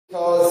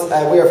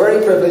we are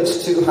very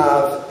privileged to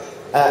have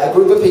a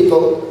group of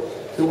people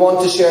who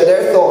want to share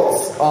their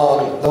thoughts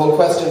on the whole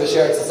question of a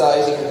shared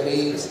society and the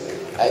need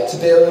to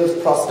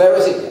build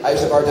prosperity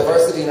out of our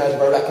diversity and out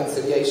of our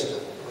reconciliation.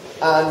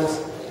 And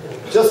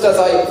just as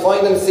I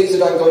find them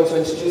seated, I'm going to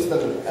introduce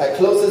them.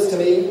 Closest to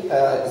me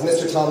is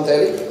Mr. Tom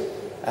Daly.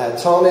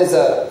 Tom is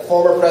a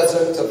former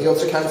president of the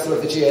Ulster Council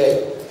of the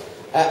GA.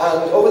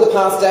 And over the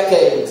past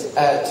decade,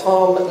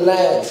 Tom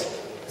led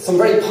some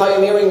very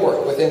pioneering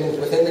work within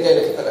the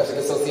Gaelic Athletic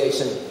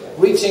Association,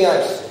 reaching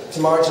out to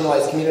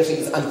marginalised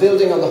communities and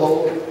building on the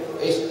whole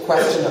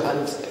question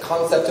and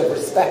concept of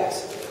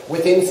respect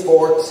within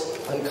sport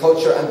and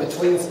culture and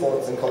between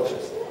sports and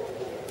cultures.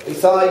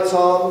 Beside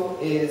Tom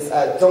is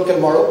Duncan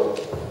MORROW.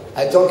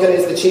 Duncan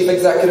is the Chief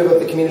Executive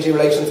of the Community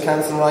Relations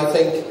Council, and I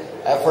think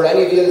for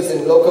any of you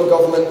in local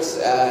government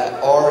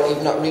or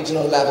even at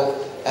regional level,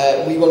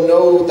 we will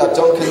know that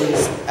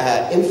Duncan's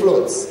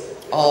influence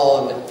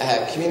on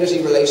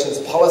community relations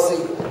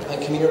policy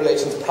and community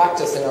relations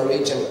practice in our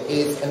region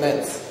is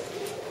immense.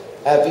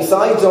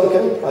 Beside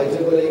Duncan, I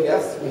do believe,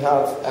 yes, we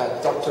have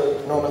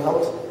Dr. Norman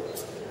Hamilton,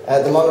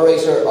 the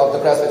moderator of the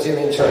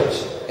Presbyterian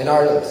Church in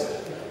Ireland.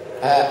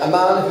 A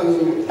man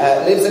who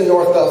lives in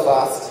North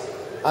Belfast,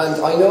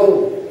 and I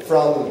know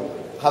from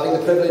having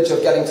the privilege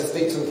of getting to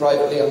speak to him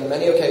privately on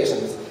many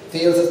occasions,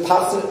 feels as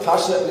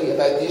passionately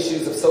about the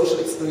issues of social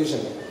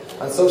exclusion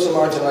and social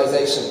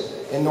marginalisation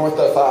in North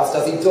Belfast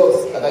as he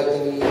does about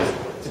the need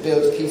to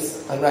build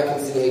peace and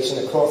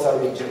reconciliation across our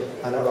region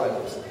and our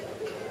island.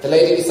 The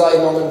lady beside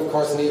Norman, of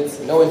course, needs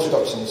no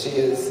introduction. She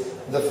is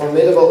the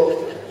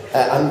formidable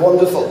and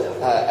wonderful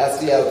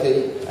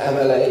SDLP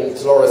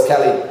MLA Dolores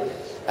Kelly,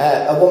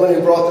 a woman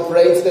who brought the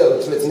parades bill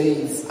to its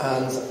knees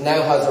and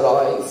now has her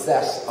eyes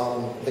set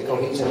on the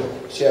cohesion,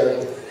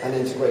 sharing and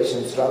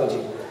integration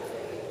strategy.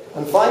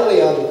 And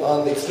finally,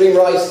 on the extreme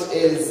right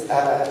is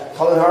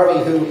Colin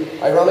HARVEY, who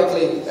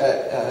ironically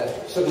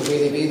shouldn't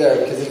really be there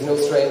because he's no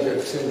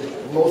stranger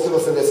to most of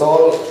us in this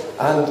hall,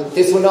 and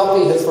this will not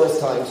be his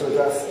first time to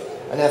address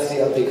an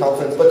SDLP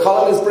conference. But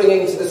Colin is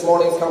bringing to this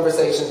morning's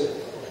conversation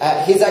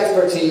his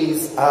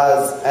expertise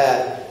as,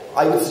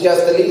 I would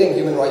suggest, the leading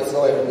human rights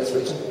lawyer in this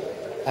region,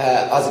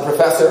 as a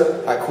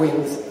professor at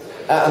Queen's,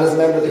 and as a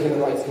member of the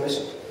Human Rights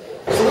Commission.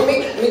 So we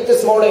meet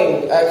this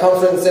morning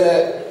conference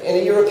in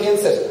a European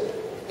city,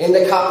 in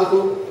the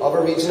capital of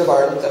a region of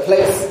Ireland, a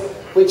place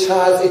which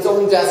has its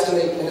own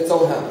destiny in its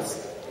own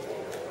hands.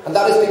 And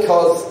that is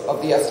because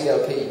of the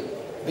SDLP.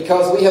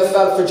 Because we have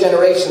felt for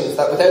generations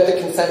that without the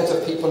consent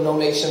of people, no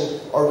nation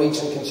or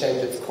region can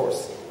change its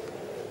course.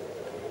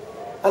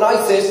 And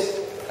I sit,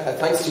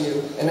 thanks to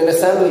you, in an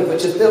assembly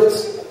which is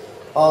built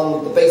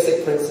on the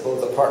basic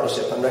principles of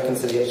partnership and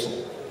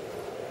reconciliation.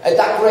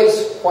 That great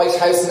white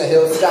house in the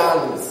hill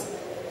stands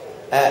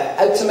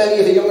out to many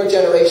of the younger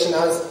generation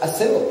as a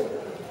symbol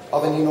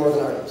of a new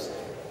Northern Ireland.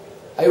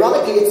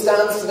 Ironically, it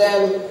stands to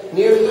them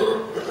nearly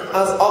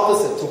as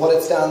opposite to what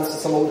it stands to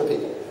some older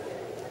people.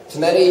 To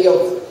many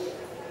of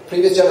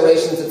previous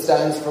generations, it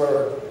stands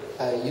for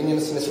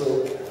unionist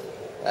misrule,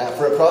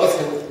 for a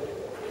Protestant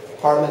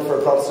parliament, for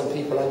a Protestant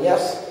people, and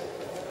yet,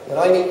 when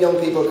I meet young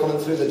people coming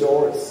through the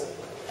doors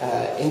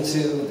into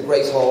the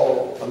Great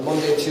Hall on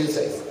Monday and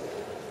Tuesdays,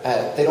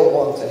 they don't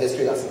want a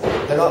history lesson.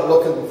 They're not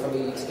looking for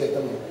me to give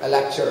them a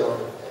lecture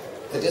on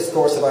the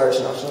discourse of Irish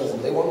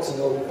nationalism. They want to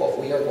know what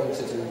we are going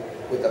to do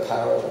with the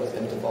power that has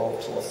been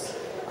devolved to us,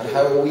 and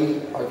how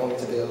we are going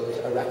to build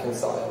a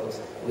reconciled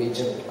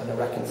region and a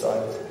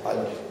reconciled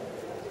island.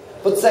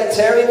 But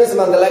sectarianism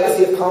and the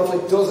legacy of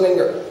conflict does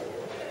linger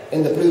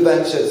in the blue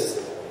benches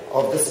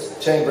of this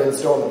chamber in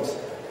Stormont.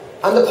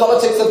 And the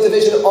politics of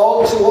division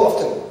all too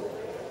often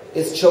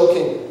is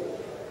choking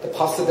the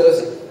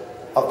possibility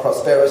of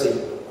prosperity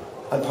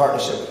and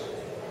partnership.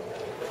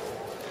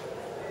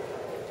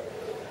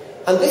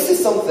 And this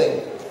is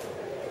something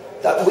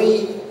that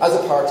we as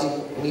a party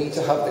need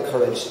to have the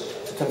courage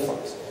to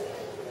confront.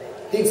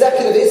 The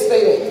executive is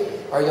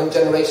failing our young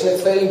generation,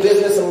 it's failing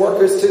business and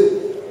workers too.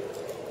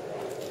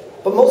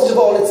 But most of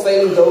all, it's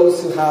failing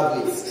those who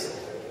have least.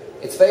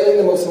 It's failing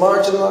the most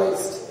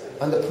marginalised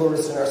and the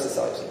poorest in our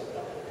society.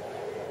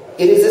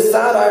 It is a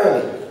sad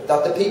irony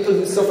that the people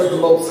who suffered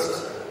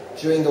most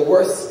during the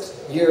worst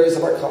years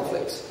of our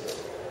conflict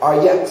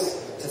are yet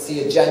to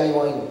see a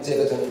genuine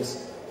dividend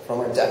from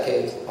our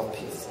decade of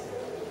peace.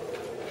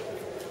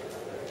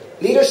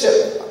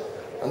 Leadership,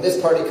 and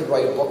this party could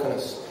write a book on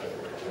it,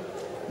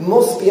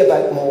 must be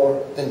about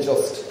more than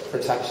just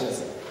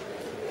protectionism.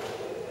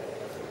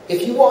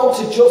 If you want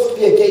to just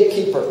be a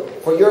gatekeeper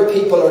for your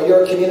people or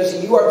your community,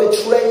 you are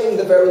betraying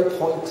the very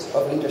point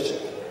of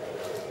leadership.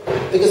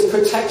 Because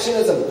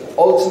protectionism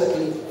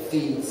ultimately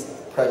feeds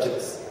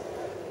prejudice.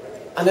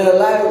 And it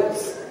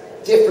allows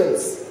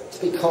difference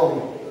to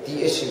become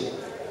the issue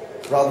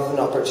rather than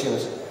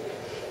opportunity.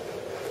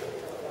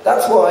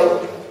 That's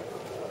why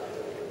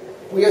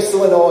we are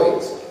so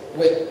annoyed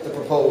with the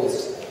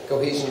proposed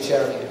cohesion,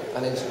 sharing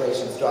and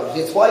integration strategy.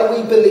 It's why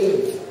we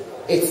believe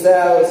it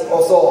sells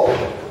us all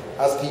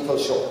as people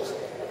short.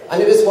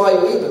 And it is why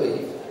we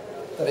believe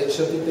that it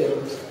should be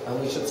binned and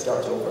we should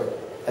start over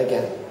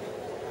again.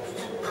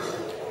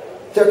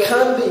 There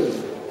can be,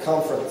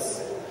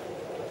 conference,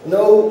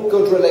 no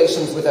good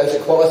relations without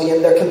equality,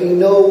 and there can be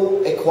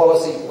no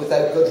equality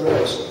without good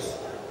relations.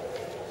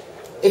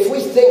 If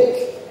we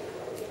think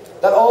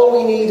that all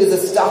we need is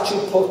a statute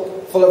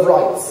full of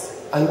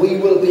rights and we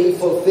will be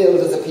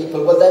fulfilled as a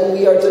people, well then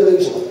we are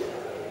delusional.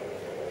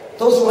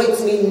 Those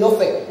rights mean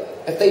nothing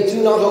if they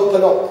do not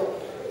open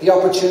up the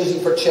opportunity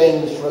for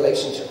changed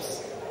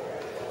relationships.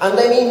 And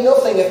they mean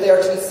nothing if they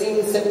are to be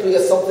seen simply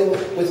as something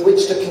with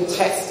which to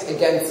contest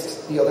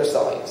against the other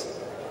side.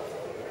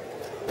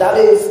 That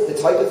is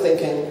the type of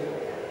thinking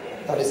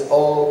that is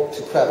all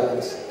too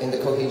prevalent in the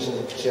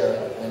cohesion, sharing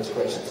and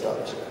integration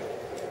strategy.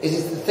 It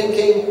is the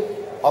thinking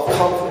of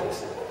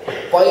conflict,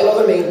 by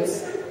another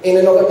means, in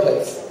another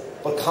place,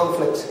 but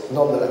conflict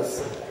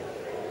nonetheless.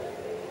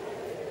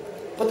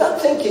 But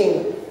that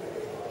thinking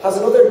has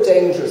another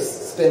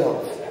dangerous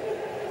spin-off,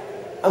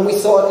 and we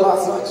saw it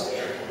last night,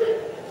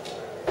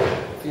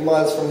 a few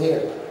miles from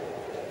here,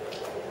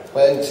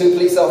 when two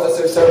police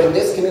officers serving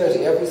this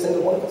community, every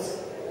single one of us,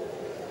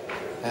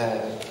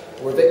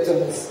 were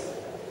victims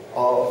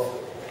of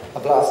a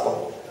blast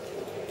bomb.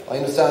 I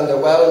understand they're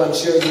well, and I'm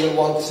sure you will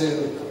want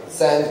to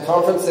send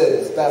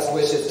conferences, best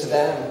wishes to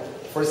them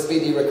for a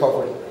speedy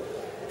recovery.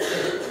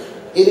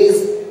 It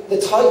is the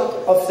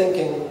type of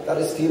thinking that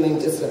is fueling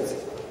dissidence.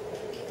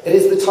 It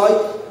is the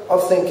type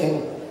of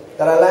thinking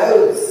that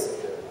allows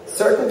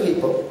certain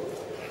people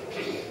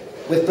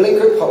with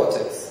blinkered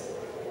politics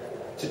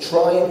to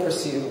try and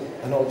pursue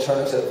an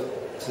alternative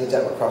to the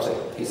democratic,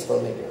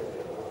 peaceful media.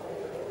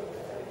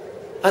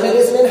 And it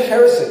is an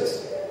inherited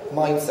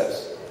mindset,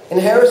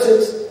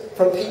 inherited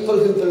from people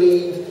who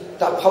believe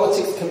that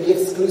politics can be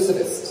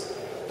exclusivist,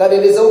 that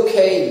it is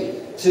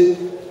okay to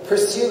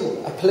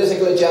pursue a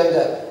political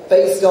agenda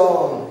based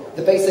on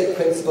the basic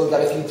principle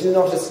that if you do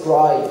not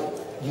ascribe,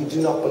 you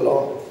do not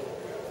belong.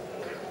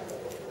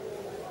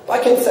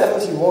 Back in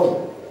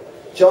 1971,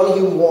 John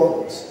Hume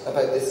warned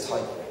about this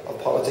type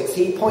of politics.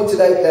 He pointed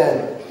out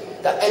then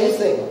that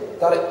anything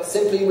that it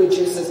simply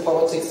reduces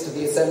politics to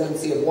the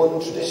ascendancy of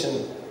one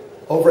tradition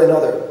over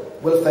another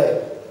will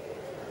fail.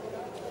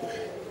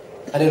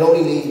 And it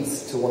only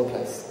leads to one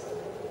place,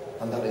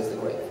 and that is the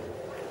grave.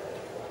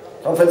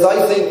 And friends,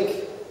 I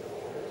think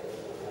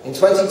in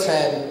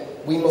 2010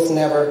 we must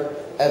never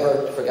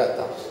ever forget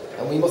that.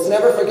 And we must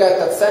never forget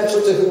that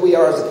central to who we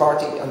are as a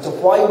party and to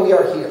why we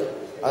are here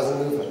as a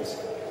movement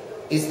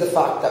is the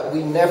fact that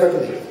we never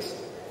believed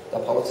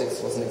that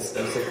politics was an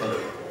exclusive thing,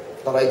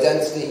 that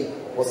identity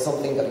was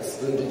something that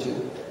excluded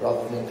you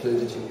rather than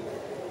included you,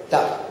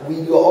 that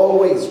we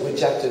always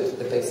rejected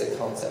the basic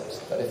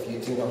concept that if you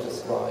do not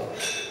ascribe,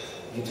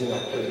 you do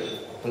not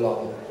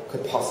belong,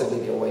 could possibly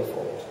be a way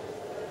forward.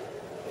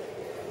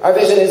 Our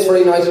vision is for a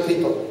united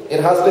people. It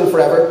has been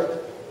forever.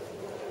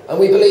 And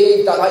we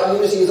believe that that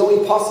unity is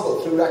only possible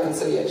through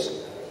reconciliation.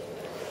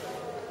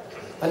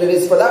 And it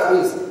is for that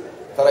reason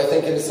that I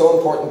think it is so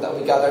important that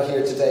we gather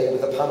here today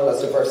with a panel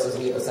as diverse as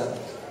we have assembled.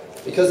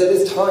 Because it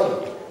is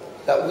time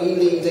that we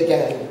lead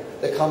again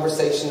the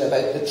conversation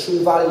about the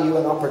true value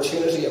and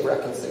opportunity of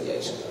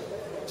reconciliation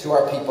to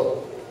our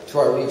people, to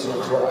our region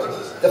and to our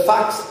island. The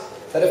fact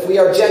that if we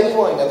are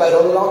genuine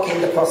about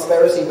unlocking the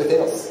prosperity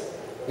within us,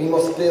 we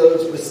must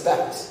build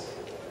respect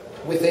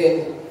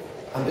within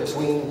and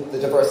between the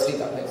diversity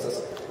that makes us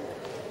up.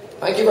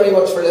 Thank you very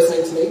much for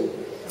listening to me.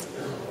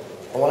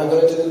 And what I'm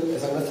going to do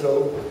is I'm going to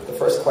throw the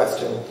first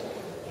question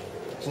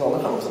to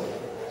Norman Hamilton.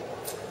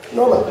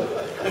 Norman.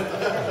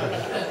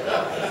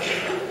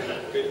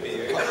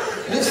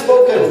 You've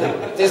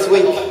spoken this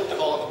week.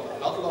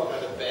 Not long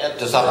out of bed.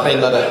 Does that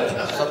mean that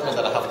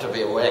I have to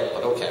be awake?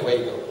 But okay, where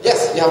you go.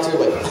 Yes, you have to be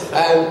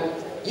awake.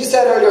 You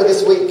said earlier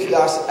this week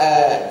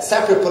that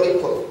separate but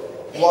equal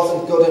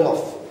wasn't good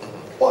enough.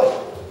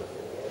 Why?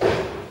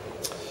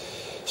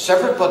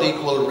 Separate but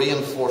equal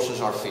reinforces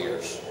our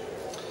fears.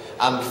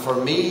 And for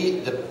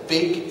me, the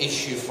big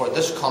issue for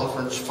this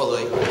conference,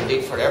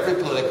 indeed for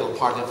every political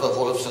party, for the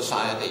whole of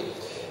society,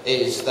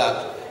 is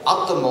that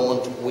at the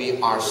moment we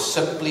are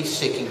simply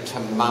seeking to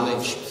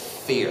manage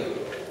fear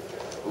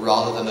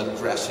rather than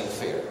addressing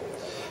fear.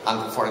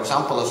 And for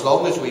example, as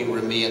long as we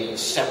remain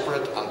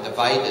separate and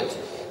divided,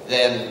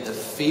 then the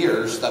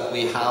fears that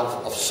we have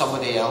of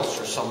somebody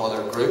else or some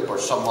other group or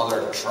some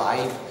other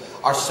tribe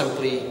are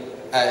simply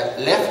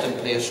left in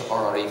place or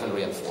are even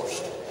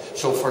reinforced.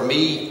 So for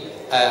me,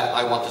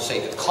 I want to say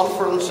to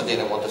conference, indeed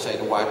I want to say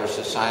to wider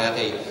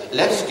society,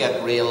 let's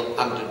get real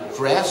and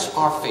address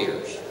our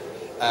fears.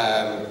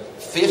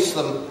 Face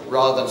them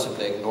rather than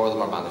simply ignore them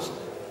or manage them.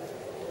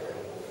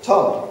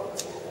 Tom,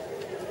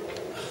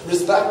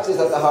 respect is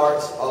at the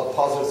heart of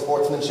positive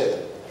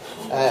sportsmanship.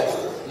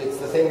 It's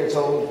the thing you're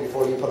told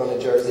before you put on a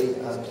jersey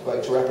and go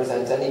out to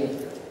represent any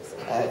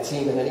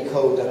team in any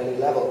code at any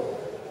level.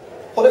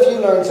 What have you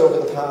learned over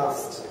the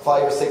past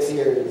 5 or 6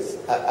 years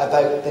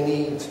about the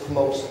need to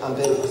promote and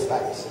build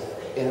respect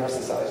in our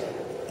society?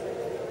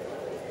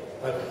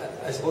 Well,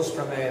 I suppose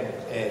from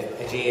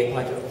a GA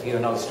point of view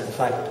in Ulster, the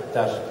fact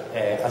that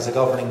as a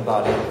governing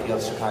body, the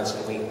Ulster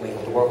Council, we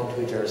have to work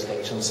in 2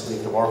 jurisdictions, we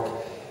have to work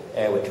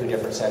with 2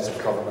 different sets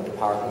of government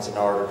departments in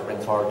order to bring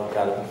forward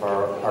development for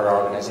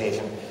our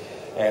organisation.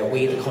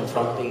 We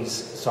confront these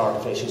sort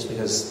of issues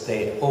because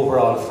the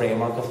overall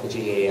framework of the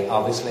GA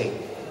obviously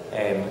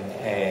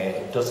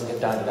doesn't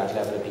get down to that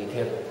level of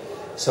detail.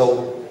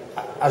 So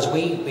as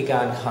we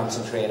began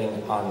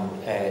concentrating on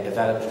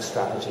developing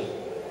strategy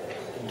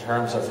in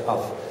terms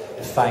of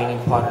defining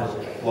what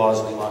it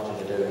was we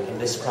wanted to do in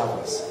this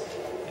province,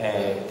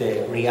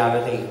 the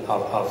reality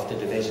of the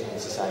division in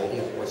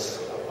society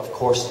was of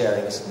course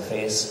staring us in the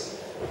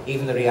face.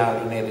 Even the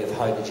reality maybe of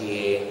how the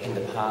GA in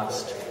the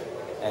past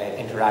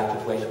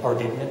interacted with or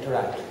didn't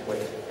interact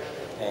with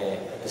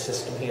the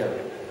system here.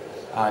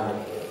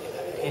 And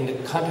in the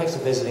context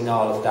of visiting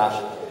all of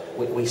that,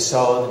 we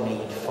saw the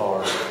need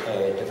for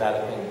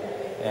developing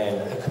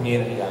a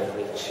community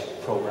outreach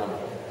programme.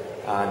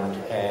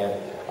 And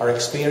our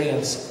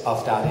experience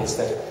of that is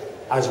that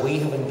as we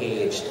have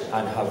engaged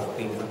and have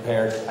been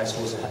prepared, I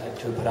suppose,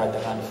 to put out the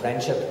hand of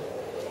friendship,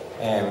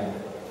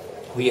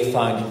 we have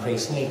found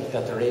increasingly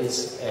that there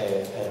is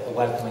a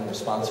welcoming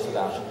response for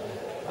that.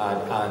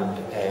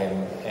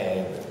 And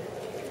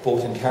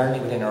both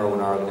internally within our own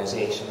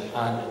organisation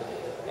and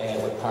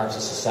with parts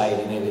of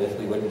society maybe that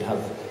we wouldn't have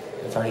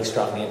a very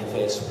strong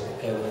interface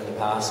in the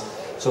past.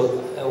 So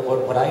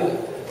what I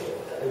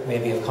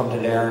maybe have come to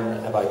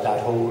learn about that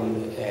whole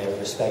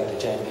respect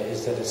agenda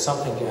is that it's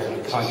something you have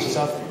to be conscious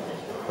of,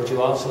 but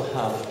you also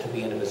have to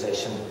be in a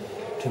position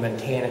to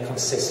maintain a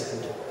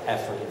consistent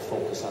effort and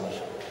focus on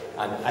it.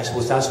 And I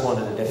suppose that's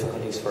one of the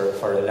difficulties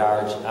for a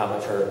large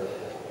amateur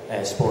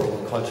sporting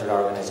and cultural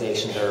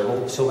organisation. There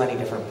are so many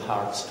different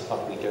parts to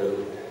what we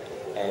do.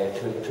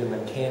 To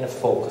maintain a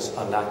focus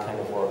on that kind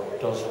of work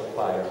does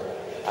require,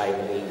 I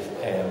believe,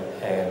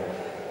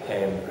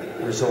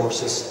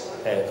 resources,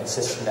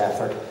 consistent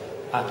effort,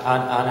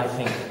 and I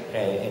think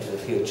into the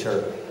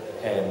future,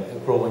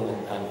 growing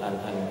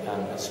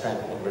and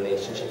strengthening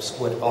relationships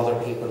with other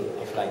people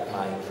of like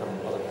mind from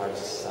other parts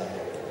of society.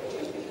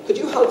 Could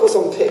you help us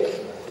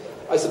unpick,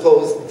 I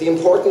suppose, the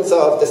importance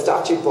of the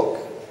statute book,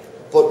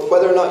 but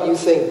whether or not you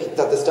think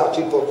that the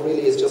statute book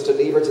really is just a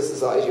lever to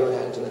society or an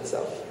end in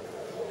itself?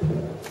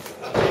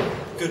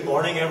 Good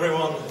morning,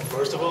 everyone.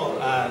 First of all,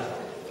 I'd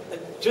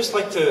just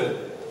like to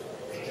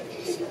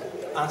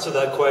answer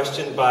that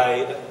question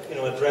by,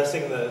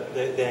 addressing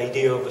the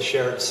idea of a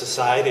shared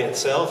society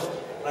itself.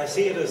 And I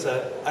see it as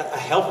a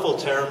helpful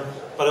term,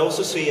 but I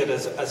also see it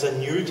as a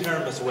new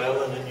term as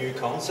well, and a new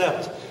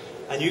concept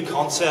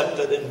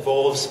that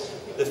involves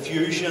the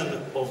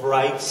fusion of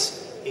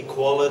rights,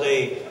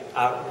 equality,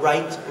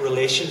 right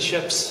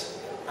relationships,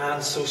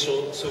 and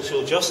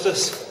social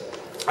justice.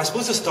 I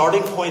suppose the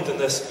starting point in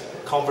this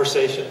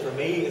conversation for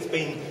me has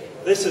been,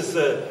 this is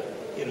the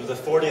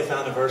 40th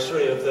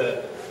anniversary of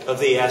the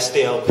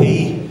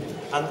SDLP,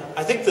 and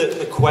I think that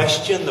the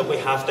question that we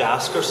have to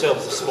ask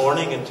ourselves this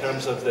morning in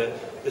terms of the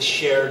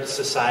shared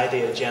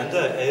society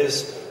agenda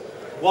is,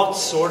 what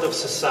sort of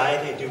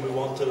society do we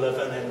want to live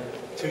in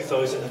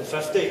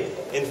 2050,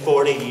 in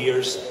 40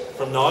 years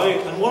from now?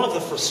 And one of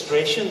the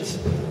frustrations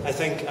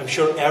I'm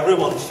sure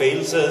everyone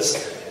feels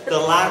is the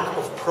lack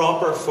of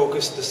proper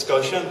focused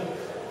discussion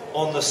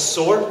on the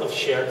sort of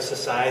shared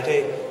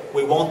society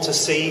we want to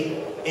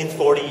see in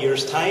 40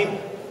 years' time.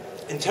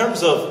 In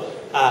terms of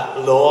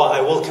law, I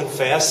will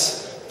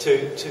confess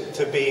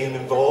to being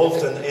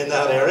involved in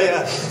that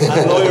area,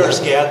 and lawyers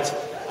get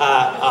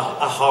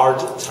a hard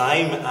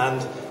time,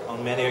 and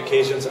on many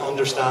occasions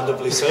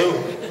understandably so.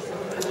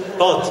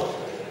 But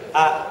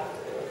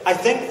I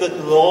think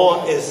that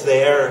law is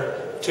there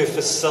to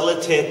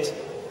facilitate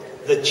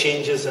the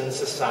changes in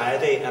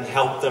society and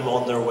help them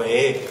on their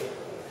way.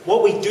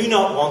 What we do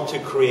not want to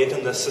create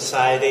in this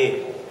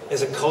society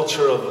is a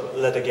culture of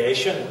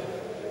litigation,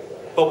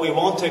 but we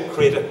want to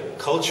create a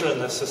culture in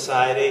this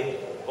society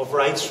of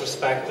rights,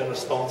 respect and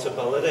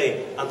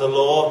responsibility, and the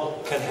law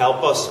can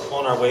help us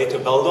on our way to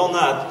build on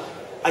that.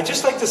 I'd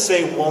just like to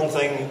say one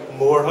thing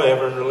more,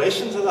 however, in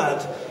relation to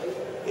that.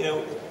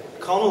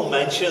 Conall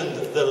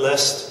mentioned the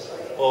list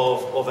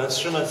of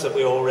instruments that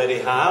we already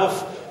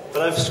have,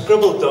 but I've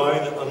scribbled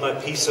down on my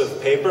piece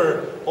of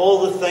paper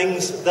all the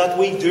things that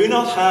we do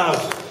not have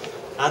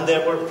and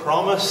that were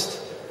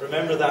promised.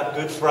 Remember that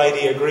Good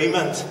Friday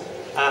Agreement,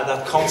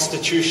 that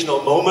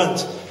constitutional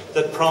moment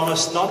that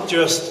promised not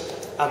just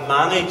a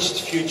managed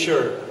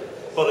future,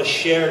 but a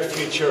shared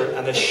future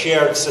and a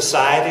shared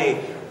society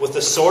with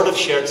the sort of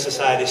shared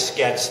society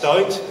sketched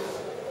out.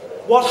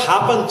 What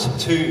happened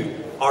to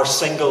our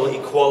single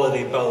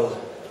equality bill?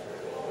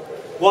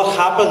 What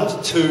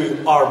happened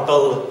to our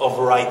Bill of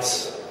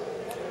Rights?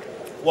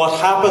 What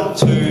happened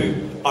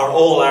to our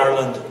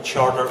All-Ireland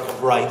Charter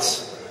of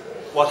Rights?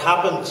 What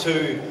happened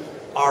to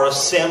our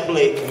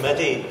Assembly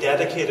Committee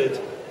dedicated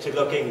to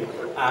looking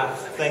at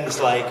things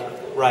like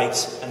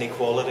rights and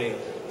equality?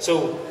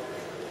 So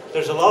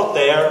there's a lot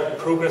there,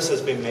 progress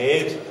has been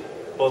made,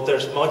 but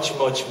there's much,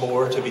 much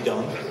more to be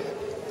done.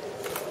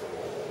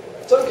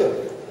 Duncan,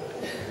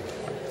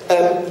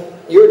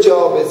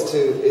 job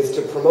is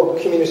to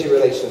promote community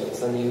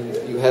relations, and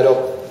you head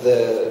up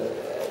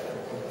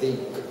the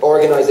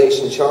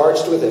organisation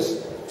charged with it.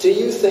 Do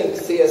you think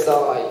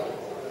CSI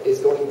is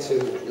going to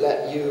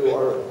let you,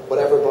 or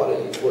whatever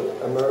body would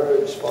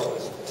emerge from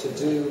it, to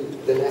do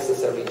the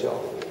necessary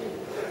job?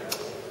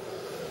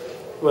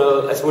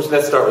 Well, I suppose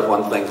let's start with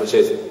one thing, which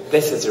is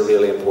this is a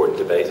really important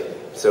debate.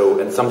 So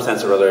in some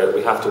sense or other,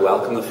 we have to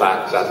welcome the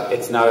fact that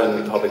it's now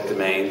in the public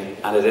domain,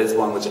 and it is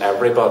one which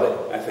everybody,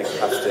 I think,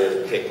 has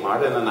to take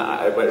part in. And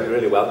I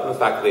really welcome the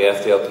fact that the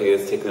SDLP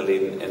is taking the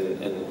lead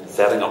in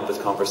setting up this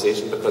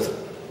conversation, because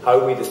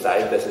how we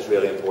decide this is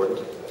really important.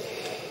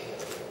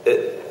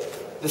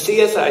 The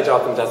CSI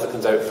document, as it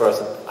comes out for us,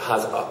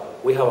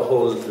 we have a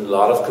whole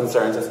lot of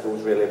concerns, I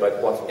suppose, really,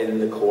 about what's in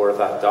the core of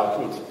that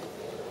document.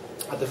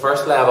 At the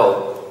first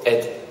level,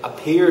 it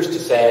appears to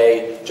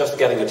say just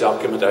getting a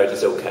document out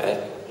is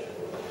okay,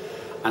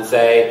 and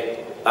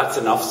say that's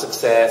enough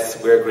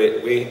success, we're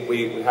great,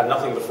 we had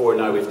nothing before,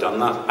 now we've done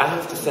that. I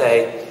have to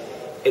say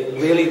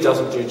it really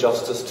doesn't do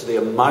justice to the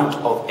amount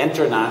of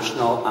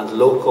international and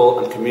local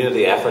and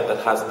community effort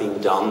that has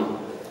been done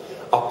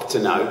up to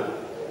now.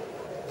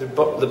 The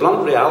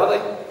blunt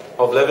reality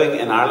of living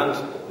in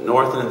Ireland,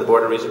 North and in the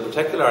border region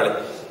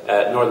particularly,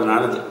 Northern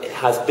Ireland,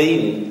 has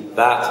been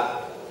that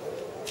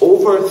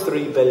over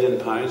 £3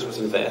 billion was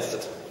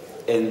invested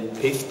in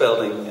peace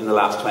building in the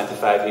last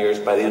 25 years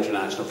by the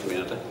international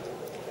community.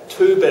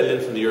 £2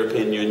 billion from the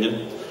European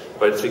Union,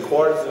 about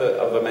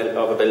 $750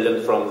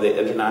 million from the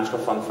International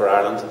Fund for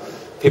Ireland,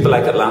 people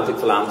like Atlantic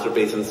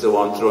Philanthropies and so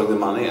on throwing the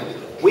money in.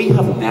 We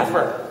have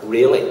never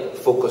really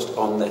focused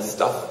on this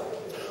stuff.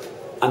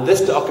 And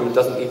this document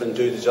doesn't even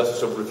do the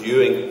justice of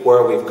reviewing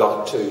where we've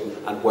got to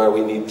and where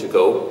we need to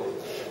go.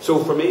 So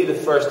for me, the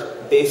first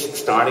basic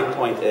starting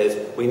point is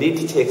we need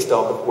to take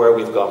stock of where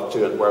we've got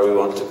to and where we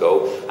want to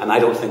go, and I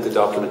don't think the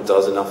document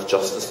does enough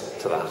justice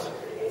to that.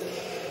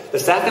 The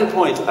second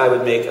point I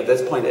would make at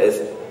this point is,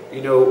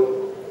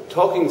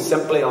 talking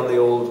simply on the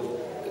old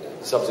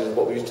subject of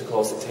what we used to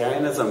call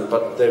sectarianism,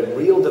 but the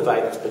real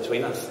divide that's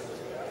between us.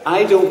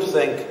 I don't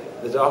think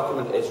the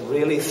document is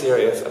really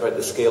serious about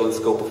the scale and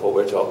scope of what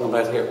we're talking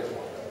about here.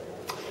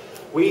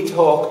 We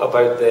talk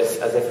about this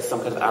as if it's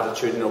some kind of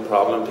attitudinal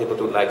problem, people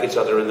don't like each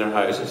other in their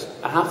houses.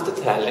 I have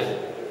to tell you,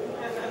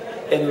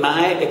 in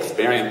my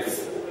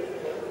experience,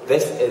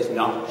 this is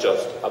not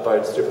just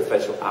about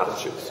superficial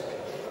attitudes.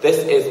 This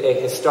is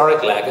a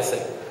historic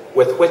legacy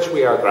with which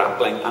we are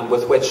grappling, and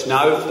with which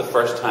now, for the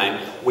first time,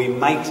 we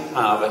might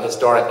have a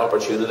historic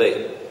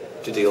opportunity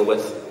to deal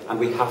with, and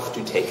we have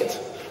to take it,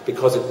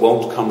 because it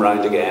won't come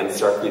round again,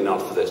 certainly not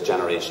for this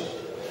generation.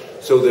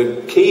 So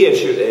the key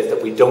issue is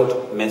that we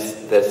don't miss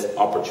this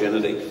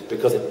opportunity,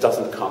 because it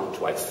doesn't come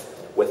twice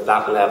with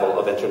that level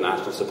of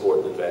international support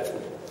and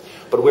investment.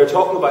 But we're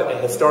talking about a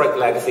historic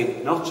legacy,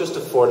 not just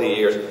of 40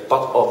 years,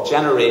 but of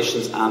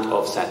generations and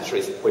of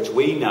centuries, which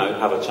we now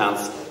have a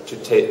chance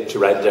to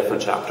write a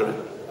different chapter in.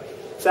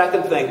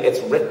 Second thing, it's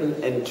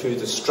written into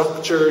the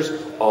structures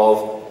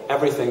of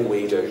everything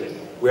we do.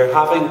 We're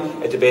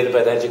having a debate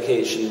about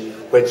education,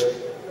 which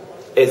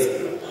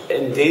is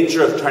in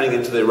danger of turning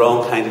into the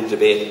wrong kind of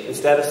debate.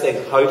 Instead of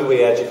saying, how do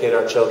we educate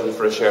our children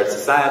for a shared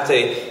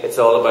society, it's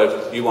all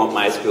about, you want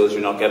my schools,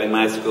 you're not getting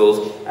my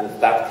schools, and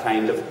that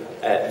kind of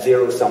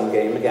zero-sum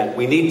game again.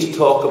 We need to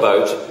talk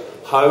about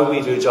how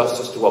we do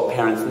justice to what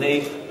parents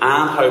need,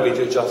 and how we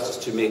do justice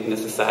to making a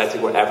society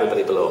where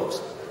everybody belongs.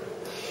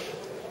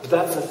 But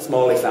that's a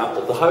small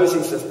example. The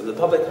housing system, the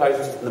public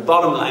housing system, the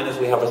bottom line is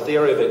we have a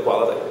theory of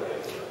equality.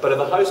 But if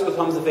a house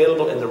becomes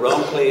available in the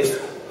wrong place,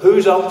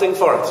 who's opting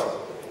for it?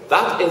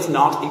 That is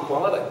not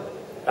equality.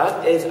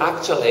 That is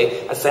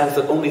actually a sense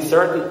that only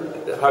certain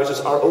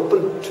houses are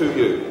open to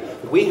you.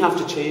 We have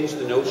to change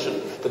the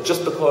notion that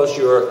just because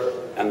you're,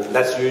 and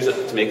let's use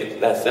it to make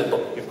it less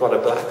simple, you've got a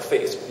black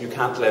face, you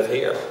can't live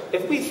here.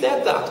 If we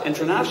said that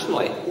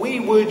internationally, we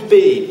would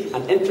be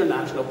an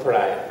international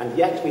pariah, and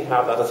yet we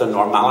have that as a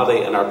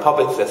normality in our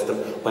public system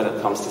when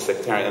it comes to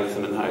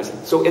sectarianism in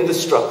housing. So in the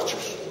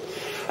structures.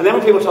 And then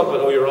when people talk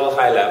about, oh, you're all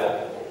high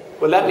level,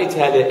 well, let me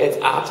tell you, it's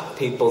at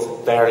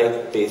people's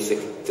very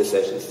basic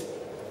decisions.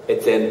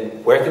 It's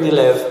in where can you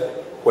live,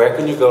 where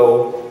can you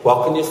go,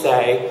 what can you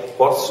say,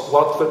 what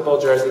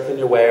football jersey can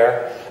you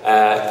wear,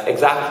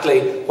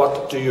 exactly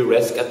what do you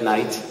risk at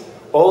night.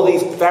 All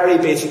these very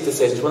basic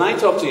decisions. When I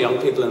talk to young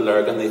people in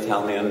Lurgan, they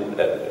tell me, and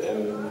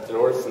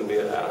Dolores and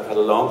I've had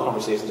a long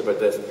conversation about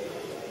this,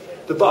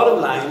 the bottom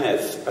line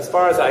is, as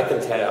far as I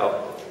can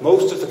tell,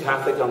 most of the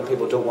Catholic young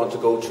people don't want to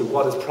go to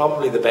what is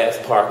probably the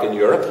best park in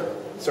Europe,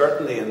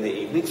 certainly in the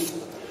evenings.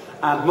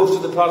 And most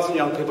of the Protestant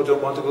young people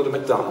don't want to go to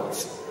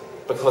McDonald's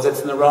because it's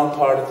in the wrong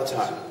part of the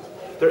town.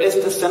 There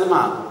isn't a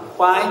cinema.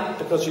 Why?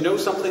 Because you know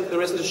something?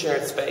 There isn't a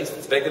shared space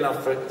that's big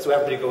enough for it, so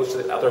everybody goes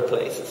to the other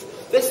places.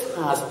 This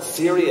has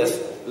serious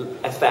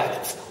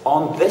effects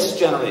on this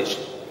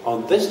generation.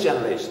 On this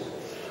generation.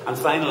 And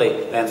finally,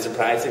 then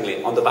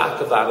surprisingly, on the back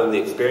of that and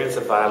the experience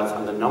of violence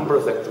and the number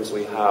of victims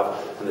we have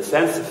and the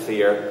sense of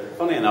fear,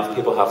 funny enough,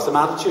 people have some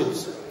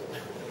attitudes.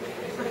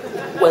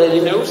 Well,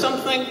 you know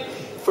something?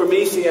 For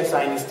me,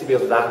 CSI needs to be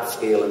of that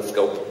scale and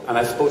scope. And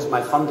I suppose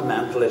my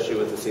fundamental issue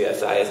with the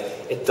CSI is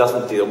it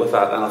doesn't deal with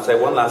that. And I'll say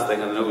one last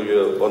thing, and I know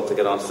you'll want to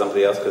get on to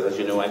somebody else, because as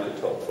you know, I could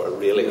talk for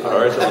really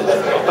hours on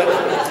this topic.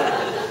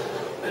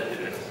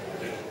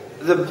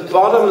 The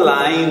bottom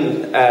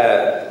line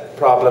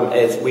problem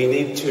is we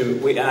need to,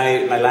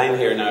 my line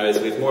here now is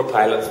we have more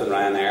pilots than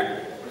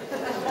Ryanair.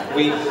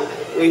 We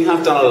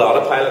have done a lot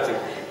of piloting.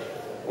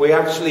 We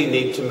actually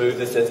need to move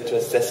this into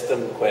a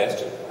system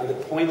question. And the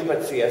point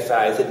about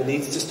CSI is it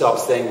needs to stop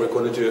saying we're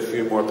going to do a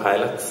few more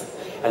pilots.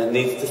 And it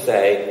needs to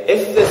say,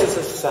 if this is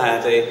a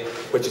society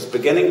which is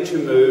beginning to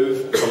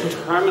move from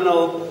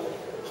terminal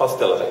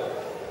hostility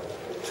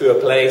to a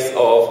place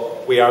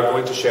of we are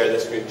going to share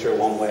this future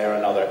one way or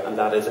another, and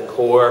that is a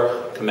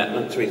core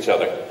commitment to each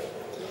other,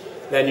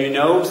 then you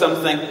know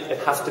something, it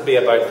has to be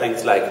about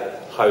things like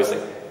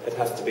housing. It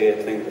has to be a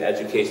thing like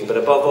education. But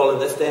above all, in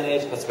this day and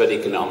age, it has to be about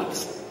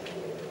economics.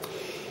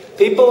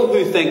 People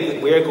who think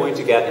that we're going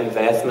to get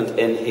investment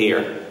in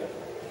here,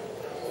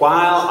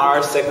 while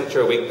our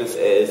signature weakness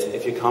is,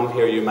 if you come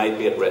here you might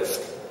be at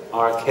risk,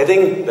 are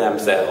kidding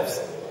themselves.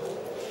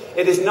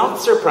 It is not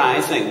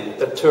surprising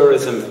that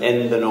tourism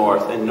in the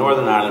north, in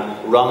Northern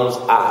Ireland, runs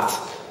at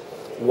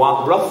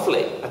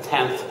roughly a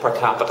tenth per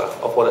capita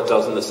of what it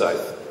does in the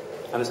south.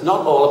 And it's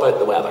not all about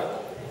the weather.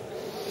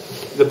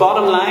 The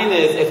bottom line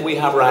is, if we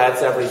have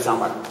riots every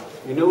summer,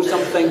 you know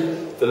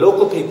something? The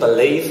local people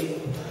leave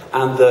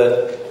and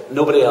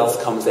nobody else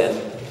comes in.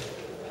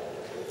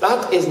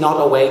 That is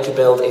not a way to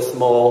build a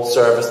small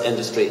service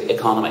industry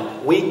economy.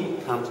 We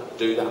can't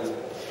do that.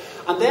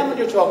 And then when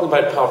you're talking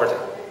about poverty,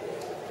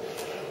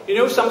 you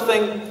know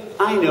something?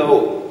 I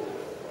know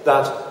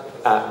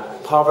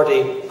that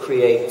poverty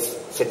creates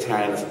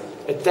sectarianism.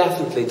 It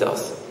definitely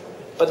does.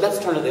 But let's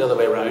turn it the other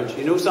way around.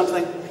 You know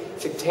something?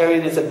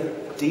 Sectarianism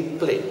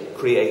deeply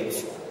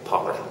creates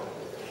poverty.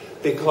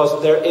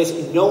 Because there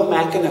is no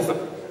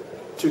mechanism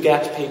to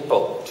get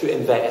people to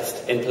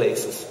invest in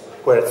places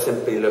where it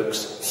simply looks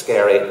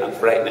scary and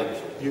frightening.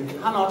 You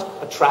cannot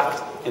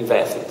attract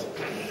investment.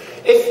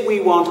 If we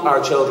want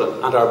our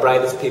children and our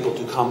brightest people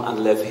to come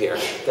and live here,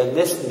 then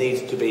this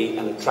needs to be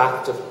an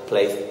attractive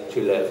place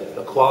to live.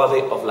 The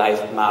quality of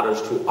life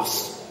matters to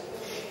us.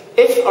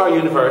 If our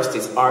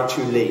universities are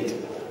to lead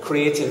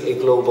creating a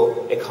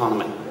global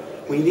economy,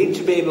 we need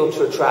to be able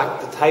to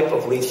attract the type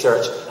of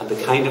research and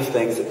the kind of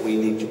things that we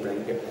need to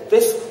bring here.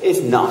 This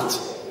is not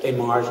a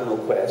marginal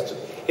question.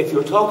 If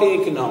you're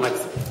talking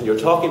economics and you're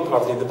talking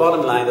poverty, the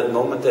bottom line at the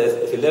moment is,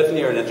 if you live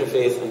near an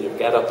interface and you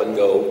get up and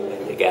go,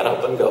 then you get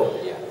up and go.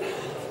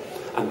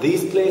 And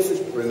these places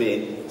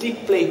remain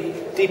deeply,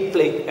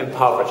 deeply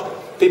impoverished.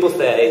 People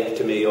say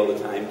to me all the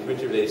time,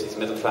 community relations,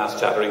 middle class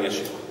chattering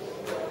issue.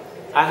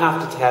 I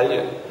have to tell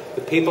you,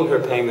 the people who are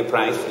paying the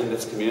price in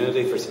this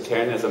community for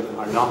sectarianism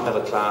are not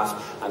middle class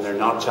and they're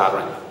not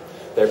chattering.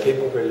 They're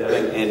people who are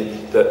living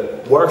in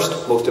the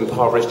worst, most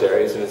impoverished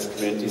areas of this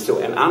community. So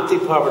an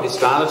anti-poverty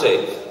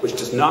strategy which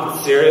does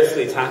not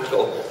seriously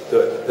tackle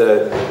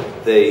the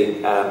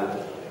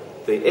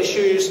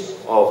issues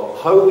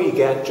of how we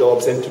get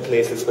jobs into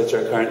places which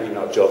are currently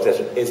not jobs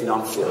is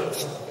not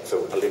serious.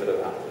 So I'll leave it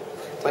at that.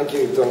 Thank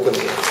you, Duncan.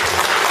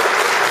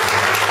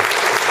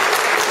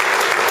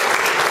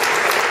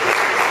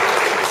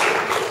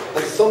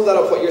 And to sum that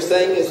up, what you're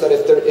saying is that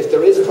if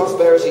there is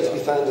prosperity to be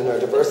found in our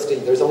diversity,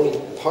 there's only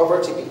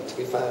poverty to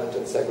be found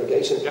in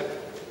segregation. Yeah.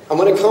 And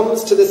when it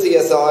comes to the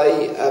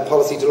CSI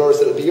policy, Dolores,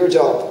 it'll be your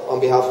job on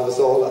behalf of us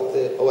all at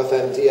the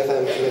OFM,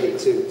 DFM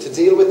committee to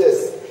deal with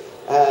this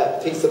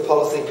piece of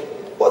policy.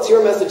 What's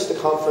your message to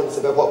conference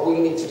about what we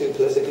need to do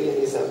politically in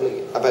the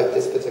Assembly about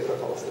this particular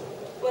policy?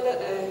 Well,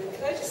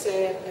 can I just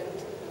say,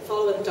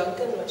 following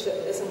Duncan, which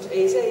isn't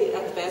easy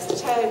at the best of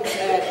times,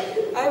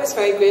 I was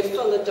very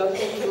grateful that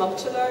Duncan came up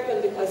to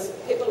Lurgan, because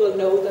people will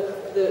know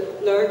that the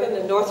Lurgan,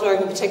 and North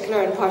Lurgan in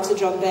particular, and parts of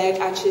Drumbeg,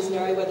 actually is an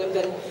area where there have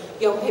been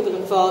young people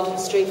involved in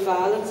street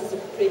violence as a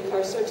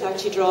precursor to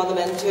actually draw them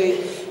into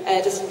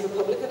distant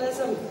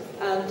republicanism.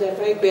 And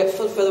very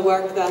grateful for the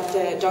work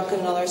that Duncan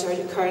and others are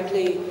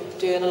currently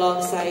doing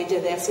alongside the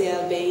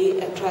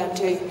SDLP and trying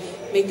to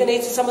meet the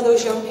needs of some of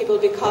those young people,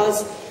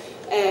 because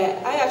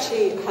I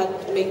actually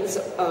had meetings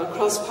on a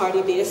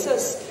cross-party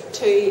basis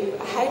to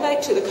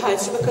highlight to the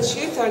council, because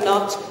youth are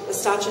not the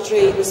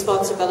statutory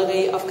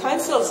responsibility of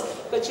councils,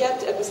 but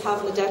yet it was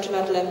having a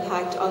detrimental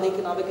impact on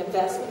economic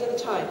investment in the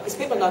town, because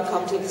people are not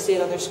coming to see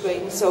it on their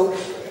screen. So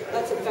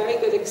that's a very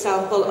good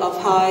example of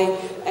how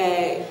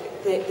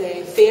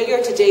the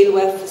failure to deal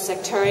with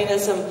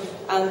sectarianism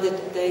and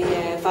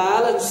the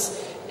violence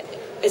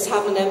is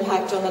having an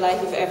impact on the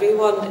life of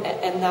everyone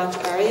in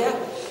that area.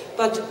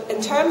 But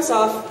in terms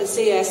of the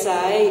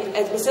CSI,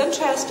 it was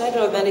interesting. I don't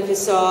know if many of you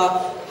saw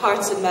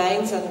Hearts and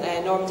Minds,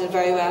 and Norman did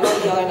very well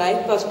the other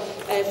night, but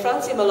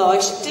Francie Malloy,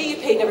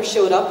 DUP never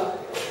showed up.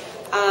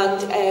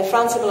 And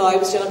Francis Malloy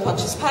was doing a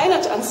Pontius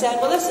Pilate and saying,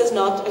 well, this is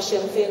not a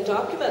Sinn Féin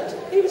document.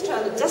 He was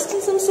trying to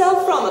distance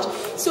himself from it.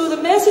 So the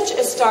message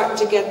is starting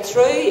to get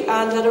through,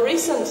 and at a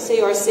recent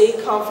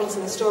CRC conference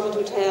in the Stormont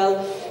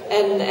Hotel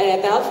in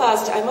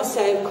Belfast, I must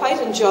say I quite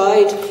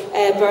enjoyed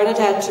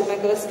Bernadette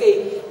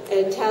McGillisky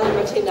telling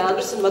Martina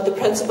Anderson what the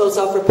principles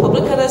of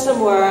republicanism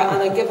were,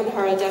 and I'd given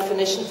her a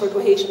definition for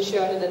cohesion,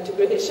 sharing and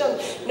integration.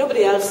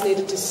 Nobody else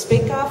needed to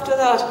speak after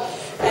that,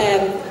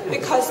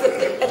 because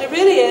it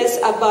really is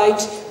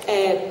about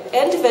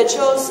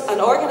individuals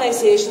and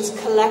organisations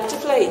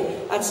collectively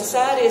and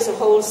society as a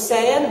whole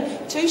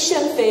saying to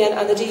Sinn Féin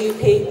and the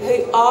DUP,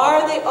 who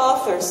are the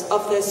authors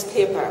of this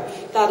paper,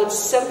 that it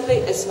simply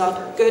is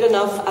not good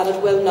enough and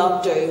it will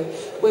not do.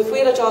 We've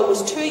waited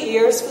almost 2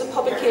 years for the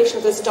publication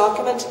of this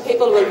document.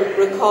 People will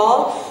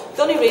recall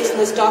the only reason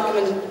this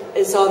document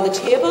is on the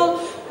table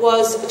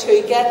was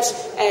to get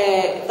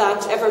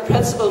that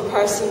ever-principled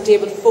person,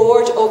 David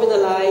Ford, over the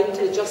line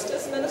to the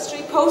Justice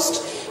Ministry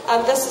post.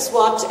 And this is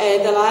what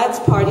the Alliance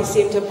Party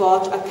seem to have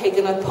bought, a pig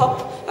in a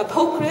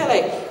poke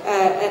really,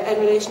 in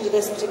relation to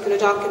this particular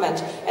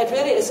document. It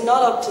really is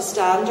not up to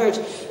standard,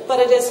 but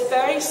it is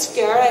very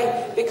scary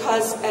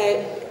because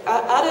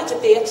at a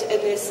debate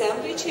in the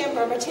Assembly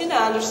Chamber, Martina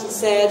Anderson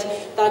said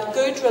that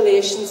good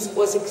relations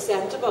was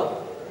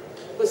acceptable,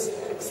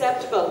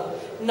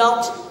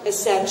 not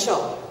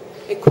essential.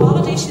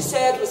 Equality, she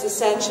said, was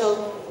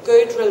essential,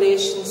 good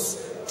relations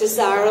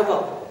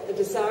desirable. The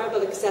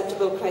desirable,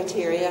 acceptable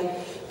criteria.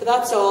 But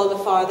that's all the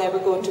far they were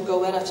going to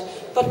go in it.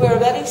 But we're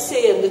already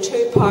seeing the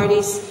two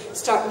parties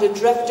starting to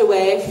drift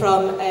away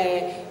from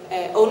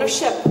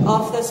ownership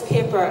of this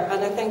paper,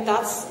 and I think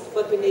that's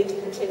what we need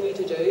to continue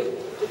to do,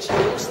 to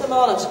challenge them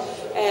on it.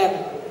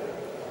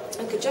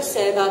 I could just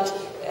say that,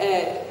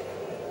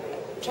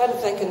 trying to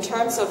think in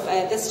terms of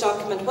this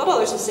document, what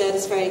others have said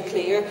is very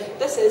clear.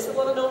 This is the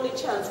one and only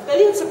chance.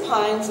 Billions of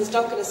pounds, as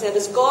Duncan has said,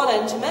 has gone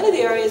into many of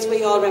the areas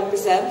we all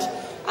represent,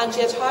 and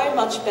yet how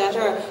much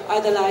better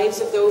are the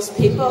lives of those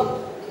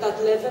people that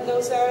live in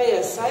those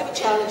areas? I would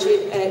challenge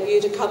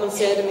you to come and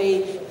say to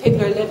me,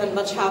 people are living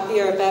much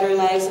happier, better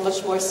lives,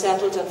 much more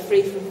settled and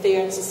free from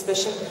fear and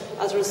suspicion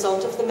as a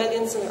result of the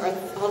millions or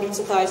hundreds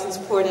of thousands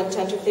poured into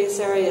interface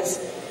areas.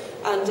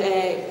 And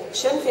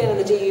Sinn Féin and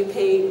the DUP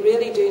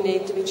really do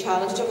need to be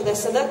challenged over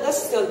this. And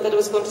this is the bit I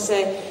was going to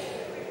say.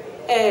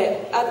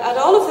 At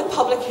all of the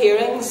public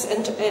hearings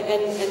in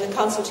the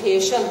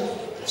consultation,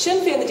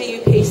 Sinn Féin and the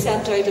DUP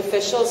sent out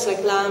officials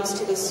like lambs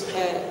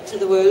to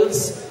the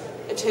wolves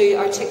to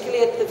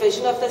articulate the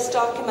vision of this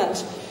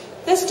document.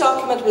 This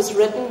document was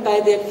written by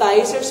the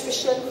advisors for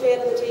Sinn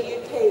Féin and the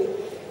DUP.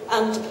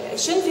 And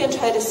Sinn Féin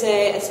tried to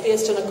say it's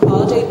based on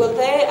equality. Well,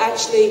 they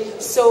actually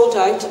sold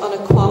out on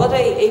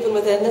equality even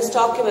within this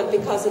document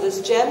because it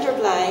is gender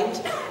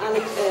blind.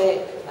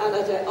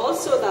 And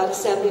also that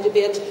Assembly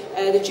debate,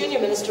 the Junior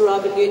Minister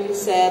Robin Newton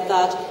said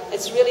that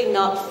it's really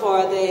not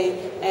for the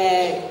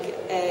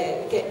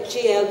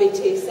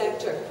GLBT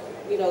sector.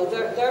 You know,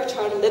 their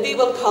turn maybe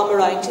will come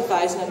around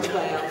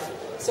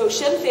 2012. So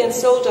Sinn Féin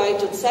sold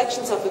out on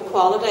sections of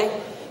equality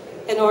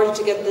in order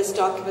to get this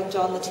document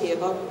on the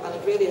table, and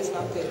it really is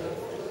not good enough.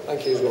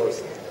 Thank you,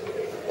 Dolores.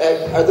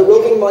 Are the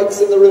roving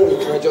mics in the room?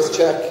 Can I just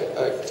check?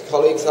 Do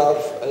colleagues have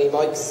any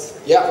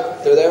mics? Yeah,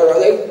 they're there, are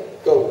they?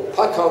 Go.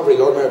 Pat Convery,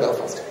 Lord Mayor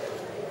Belfast.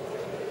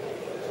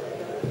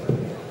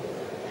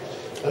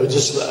 I would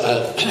just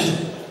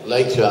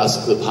like to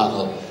ask the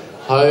panel,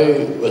 how,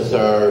 with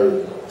our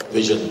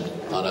vision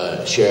on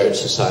a shared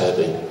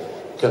society,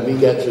 can we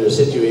get to a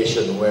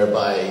situation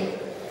whereby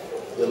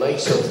the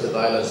likes of the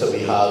violence that we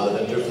have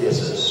in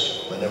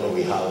interfaces, whenever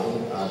we have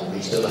them, and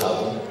we still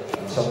have them,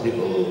 and some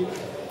people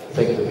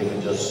think that we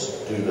can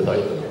just do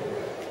without them.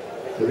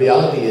 The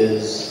reality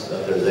is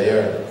that they're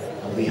there,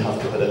 and we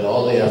have to put in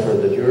all the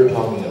effort that you're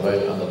talking about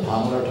and the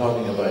panel are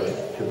talking about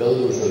to build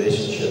those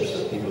relationships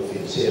that people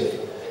feel safe.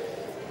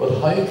 But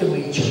how can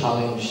we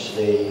challenge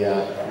the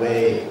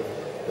way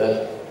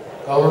that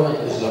government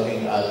is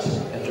looking at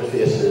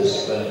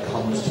interfaces when it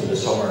comes to the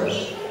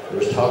summers? There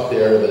was talk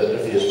there about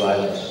interface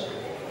violence.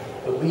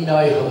 But we now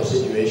have a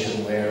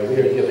situation where we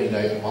are giving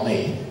out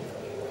money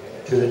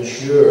to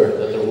ensure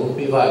that there won't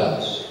be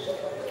violence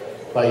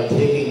by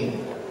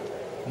taking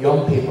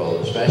young people,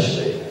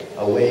 especially,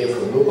 away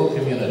from local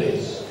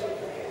communities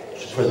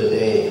for the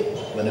day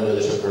whenever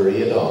there's a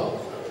parade on.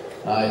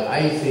 Now,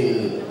 I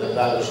feel that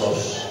that is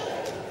us,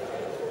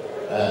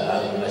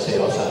 and when I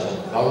say us as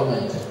a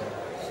government,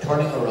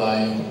 turning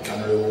around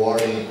and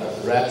rewarding a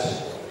threat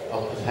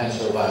of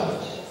potential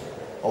violence,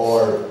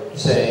 or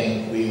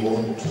saying we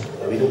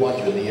don't want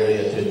you in the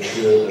area to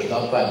ensure there's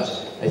not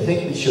violence. I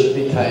think we should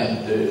be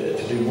trying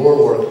to do more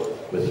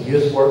work with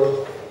youth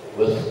work,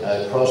 with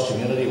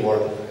cross-community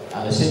work,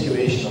 and a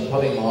situation of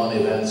putting on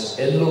events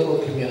in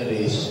local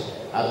communities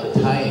at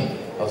the time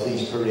of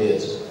these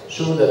parades,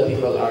 so that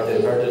people are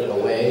diverted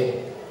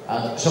away,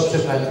 and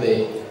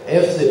subsequently,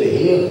 if they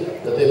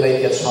behave, that they might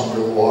get some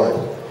reward.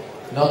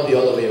 Not the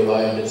other way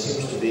around. It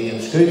seems to be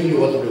in school you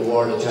wouldn't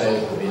reward a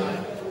child for being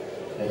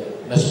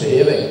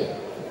misbehaving,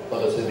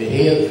 but if they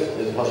behave,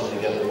 they'll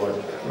possibly get the reward.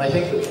 And I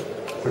think that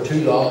for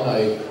too long now,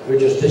 we're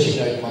just dishing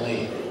out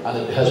money, and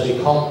it has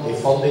become a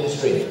funding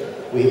stream.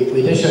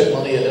 We dish out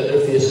money at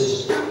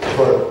interfaces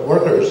for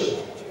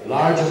workers,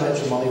 large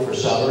amounts of money for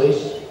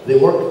salaries. They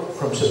work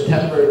from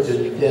September to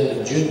the end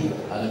of June,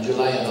 and in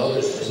July and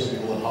August they seem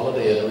to go on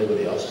holiday and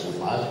everybody else goes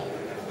mad.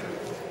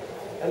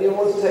 Anyone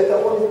wants to take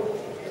that one?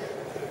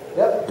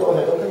 Yeah, go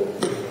ahead, Duncan.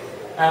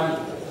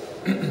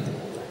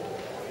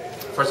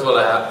 First of all,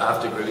 I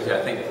have to agree with you.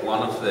 I think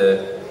one of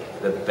the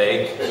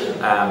big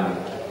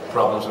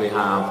problems we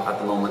have at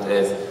the moment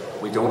is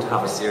we don't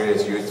have a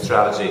serious youth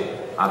strategy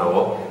at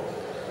all.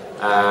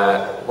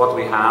 What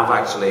we have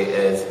actually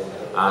is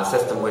a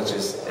system which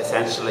is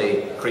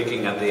essentially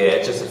creaking at the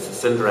edges. It's a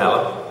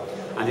Cinderella.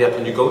 And yet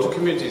when you go to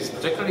communities,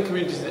 particularly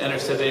communities in the inner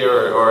city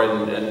or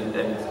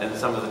in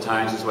some of the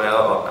towns as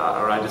well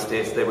around the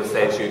States, they would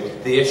say to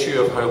you, the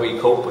issue of how we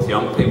cope with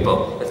young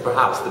people is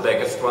perhaps the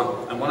biggest one.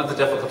 And one of the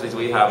difficulties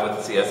we have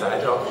with the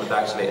CSI document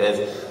actually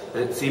is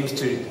that it seems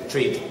to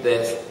treat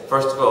this,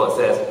 first of all it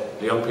says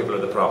the young people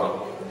are the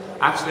problem.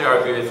 Actually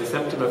our view is the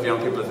symptom of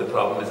young people is the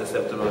problem is a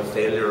symptom of a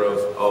failure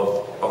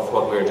of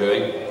what we're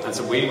doing. And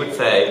so we would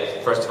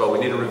say, first of all, we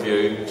need a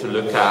review to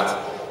look at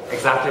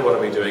exactly what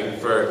are we doing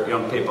for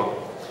young people.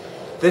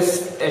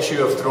 This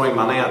issue of throwing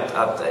money at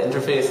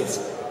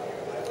interfaces,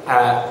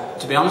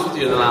 to be honest with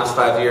you, in the last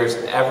 5 years,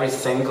 every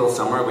single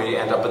summer we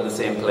end up in the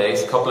same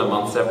place. A couple of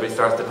months, everybody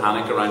starts to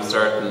panic around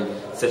certain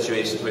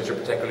situations which are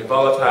particularly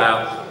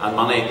volatile, and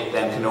money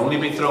then can only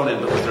be thrown in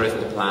because there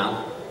isn't a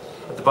plan.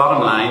 But the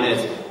bottom line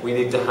is we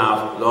need to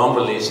have long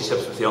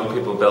relationships with young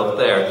people built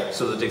there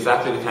so that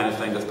exactly the kind of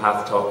thing that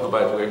Pat's talking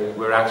about,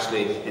 we're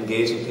actually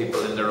engaging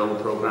people in their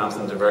own programs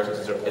and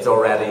diversions is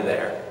already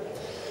there.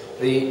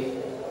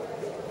 The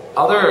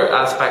other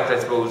aspect, I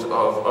suppose,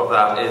 of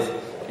that is,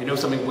 you know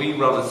something, we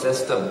run a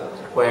system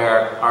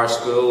where our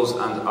schools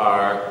and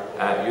our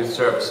youth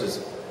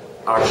services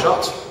are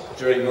shut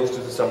during most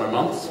of the summer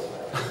months.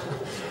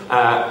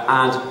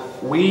 And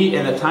we,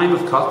 in a time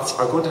of cuts,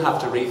 are going to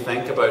have to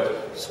rethink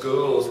about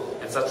schools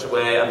in such a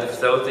way, and the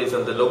facilities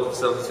and the local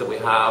facilities that we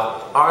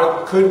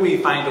have. Could we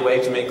find a way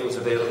to make those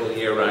available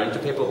year-round to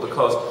people?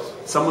 Because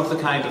some of the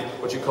kind of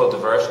what you call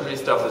diversionary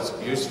stuff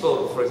is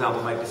useful. For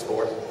example, might be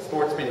sport.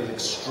 Sport's been an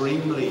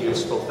extremely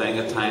useful thing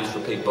at times for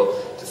people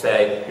to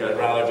say, you know, I'd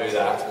rather do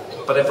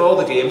that. But if all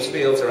the games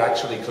fields are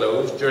actually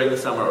closed during the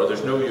summer, or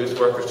there's no youth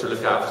workers to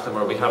look after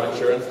them, or we have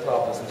insurance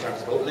problems in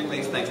terms of opening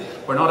these things,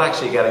 we're not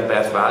actually getting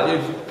best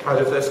value out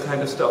of this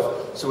kind of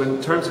stuff. So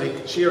in terms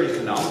of sheer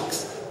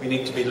economics, we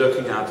need to be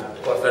looking at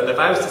what's there. And if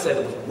I was to say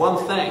there was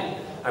one thing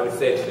I would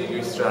say to the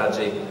youth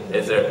strategy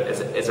is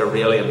a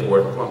really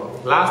important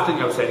one. Last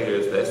thing I would say to you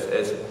is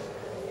this, is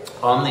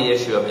on the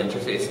issue of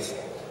interfaces.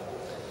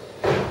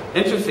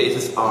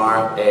 Interfaces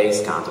are a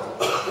scandal,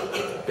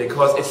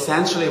 because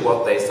essentially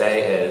what they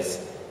say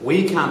is,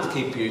 we can't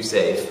keep you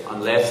safe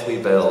unless we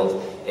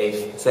build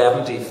a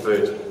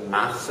 70-foot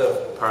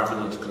massive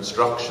permanent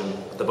construction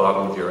at the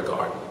bottom of your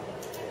garden.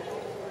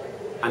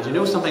 And you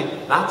know something?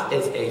 That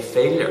is a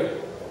failure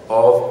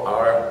of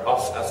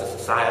us as a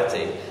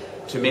society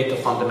to make a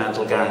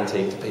fundamental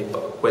guarantee to people,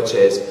 which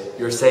is,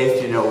 you're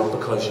safe, you know,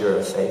 because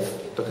you're safe,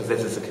 because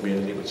this is a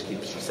community which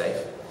keeps you safe.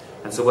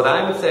 And so what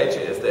I would say to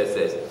you is this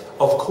is,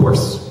 of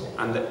course,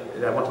 and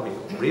I want to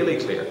be really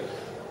clear,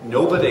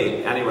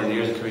 nobody anywhere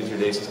near the Community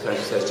Relations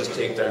Council says just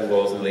take down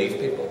walls and leave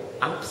people.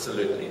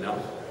 Absolutely not.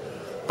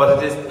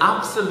 But it is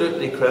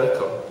absolutely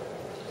critical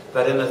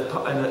that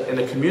in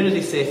a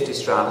community safety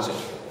strategy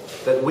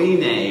that we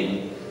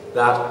name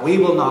that we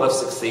will not have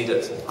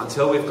succeeded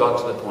until we've got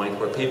to the point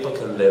where people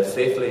can live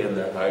safely in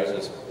their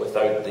houses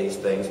without these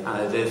things.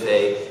 And it is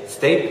a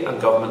state and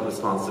government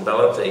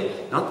responsibility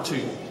not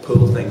to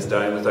pull things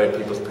down without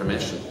people's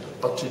permission,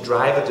 but to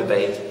drive a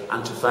debate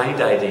and to find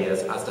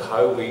ideas as to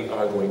how we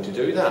are going to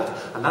do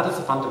that. And that is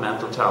a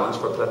fundamental challenge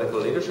for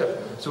political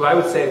leadership. So I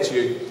would say to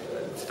you,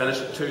 to finish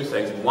with two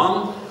things.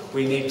 One,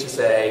 we need to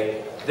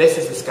say, this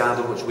is a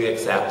scandal which we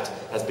accept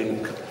has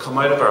come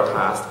out of our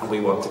past, and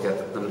we want to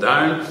get them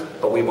down,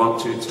 but we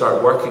want to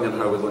start working on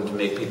how we're going to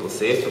make people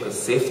safe, because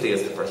safety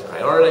is the first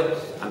priority.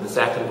 And the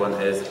second one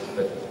is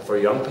that for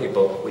young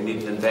people, we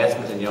need an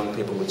investment in young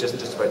people which isn't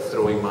just about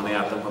throwing money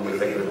at them when we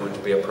think they're going to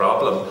be a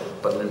problem,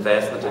 but an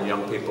investment in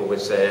young people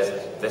which says,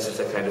 this is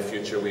the kind of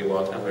future we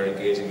want, and we're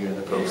engaging you in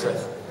the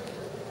process.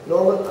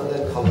 Norman, and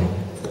then Colin.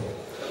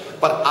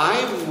 But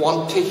I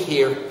want to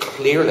hear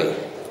clearly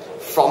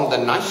from the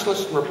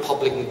Nationalist and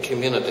Republican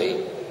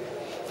community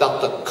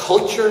that the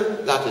culture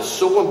that is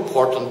so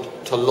important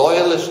to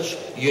Loyalists,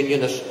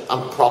 Unionists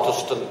and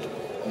Protestant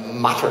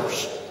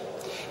matters.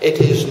 It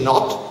is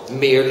not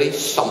merely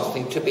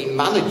something to be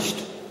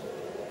managed.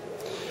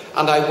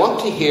 And I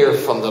want to hear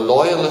from the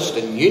Loyalist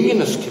and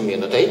Unionist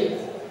community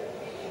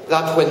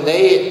that when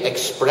they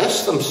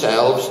express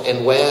themselves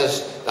in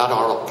ways that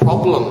are a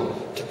problem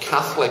to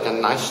Catholic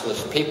and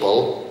Nationalist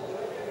people,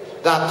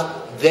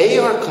 that they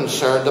are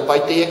concerned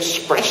about the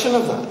expression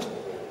of that.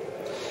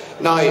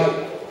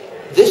 Now,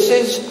 This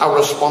is a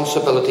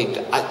responsibility,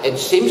 it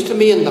seems to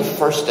me, in the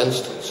first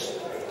instance,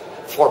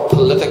 for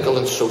political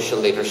and social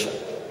leadership.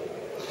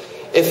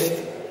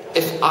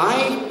 If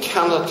I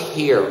cannot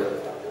hear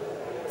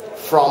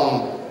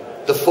from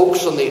the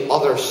folks on the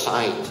other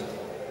side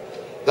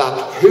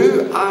that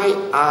who I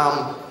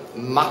am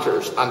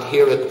matters, and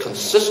hear it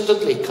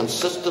consistently,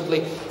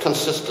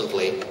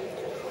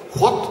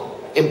 what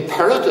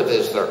imperative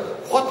is there?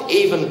 What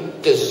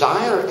even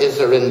desire is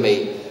there in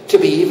me to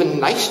be even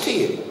nice to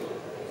you?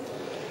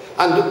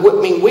 And I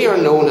mean, we are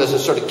known as a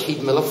sort of Keith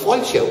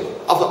Millifoyle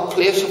of a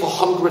place of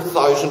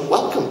 100,000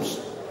 welcomes.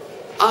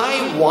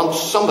 I want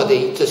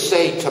somebody to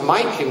say to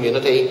my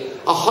community,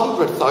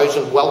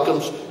 100,000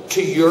 welcomes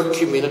to your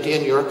community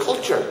and your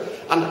culture.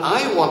 And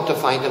I want to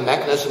find a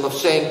mechanism of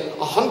saying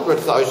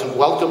 100,000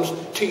 welcomes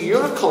to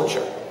your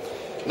culture.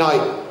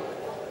 Now,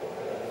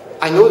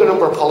 I know the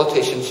number of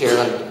politicians here,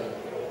 and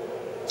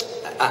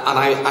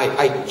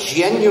I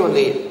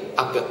genuinely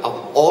am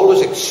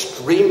always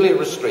extremely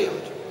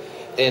restrained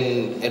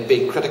in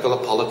being critical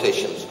of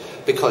politicians,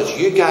 because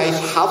you guys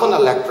have an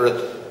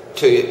electorate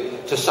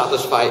to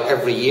satisfy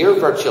every year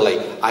virtually.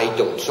 I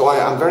don't. So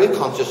I'm very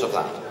conscious of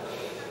that.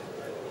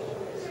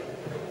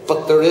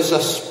 But there is a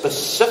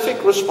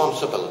specific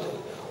responsibility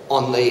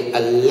on the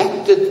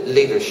elected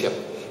leadership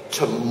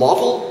to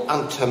model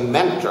and to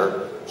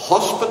mentor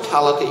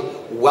hospitality,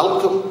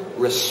 welcome,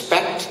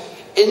 respect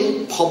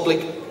in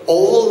public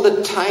all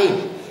the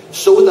time,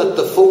 so that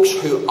the folks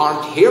who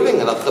aren't hearing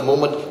it at the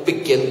moment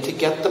begin to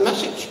get the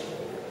message.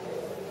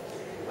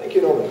 Thank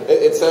you, Norman.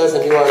 It says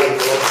in New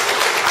Ireland.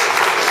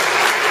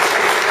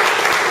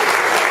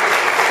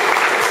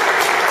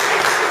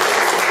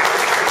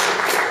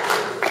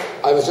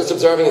 I was just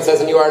observing, it says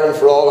a New Ireland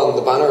for All on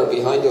the banner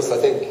behind us. I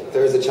think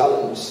there is a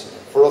challenge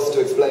for us to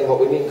explain what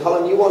we mean.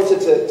 Colin, you wanted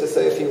to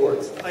say a few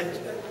words.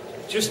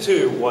 Just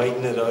to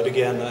widen it out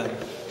again and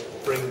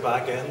bring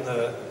back in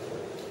the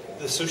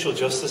social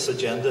justice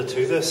agenda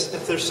to this,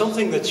 if there's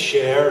something that's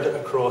shared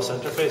across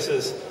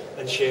interfaces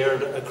and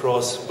shared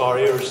across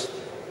barriers,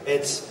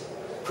 it's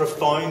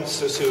profound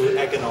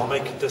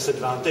socio-economic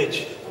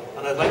disadvantage.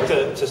 And I'd like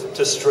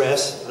to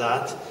stress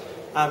that.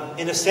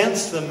 In a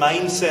sense, the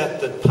mindset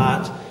that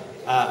Pat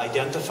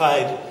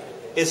identified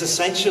is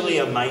essentially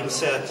a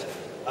mindset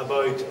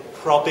about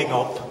propping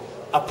up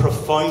a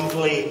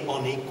profoundly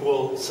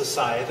unequal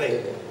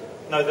society.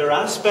 Now, there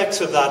are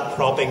aspects of that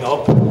propping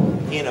up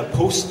in a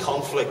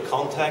post-conflict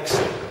context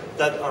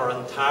that are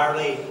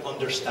entirely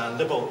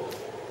understandable.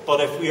 But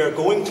if we are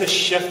going to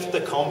shift the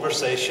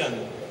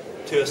conversation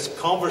to a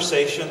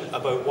conversation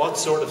about what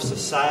sort of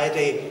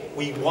society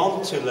we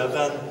want to live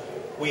in,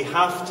 we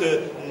have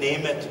to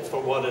name it for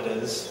what it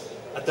is.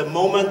 At the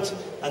moment,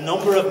 a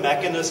number of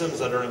mechanisms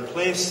that are in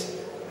place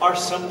are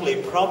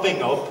simply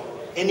propping up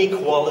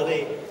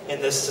inequality in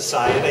this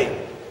society.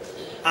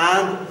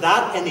 And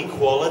that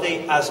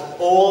inequality, as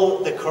all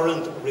the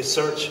current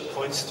research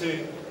points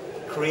to,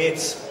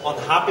 creates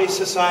unhappy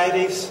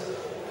societies,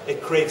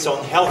 it creates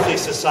unhealthy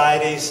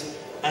societies,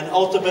 and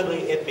ultimately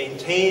it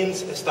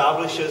maintains,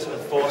 establishes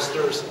and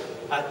fosters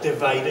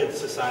divided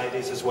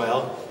societies as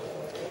well.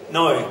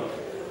 Now,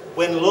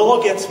 when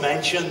law gets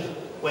mentioned,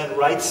 when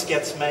rights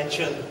gets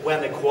mentioned,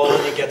 when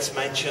equality gets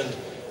mentioned,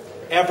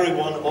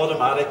 everyone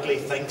automatically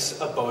thinks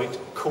about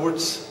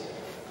courts.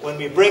 When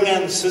we bring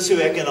in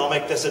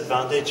socioeconomic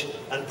disadvantage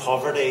and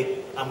poverty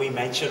and we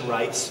mention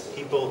rights,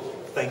 people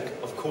think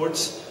of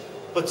courts.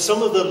 But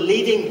some of the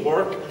leading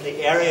work in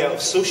the area of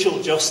social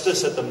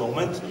justice at the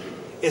moment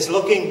is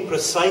looking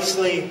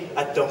precisely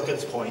at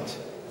Duncan's point.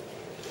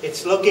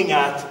 It's looking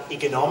at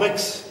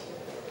economics,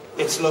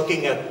 it's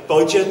looking at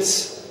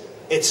budgets,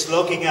 it's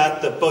looking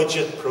at the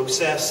budget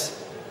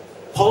process.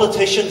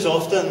 Politicians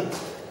often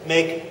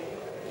make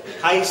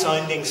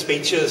high-sounding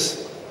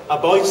speeches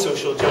about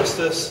social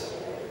justice,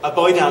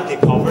 about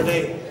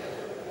anti-poverty,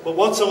 but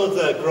what some of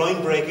the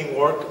groundbreaking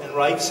work in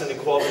rights and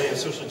equality and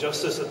social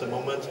justice at the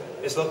moment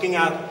is looking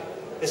at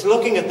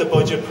the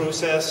budget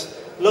process,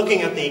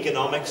 looking at the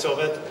economics of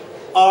it.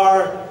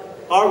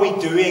 Are we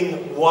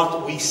doing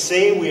what we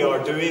say we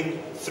are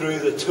doing through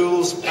the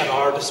tools at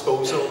our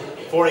disposal?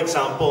 For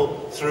example,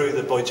 through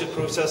the budget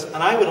process. And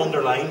I would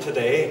underline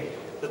today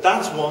that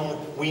that's one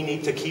we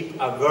need to keep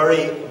a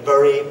very,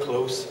 very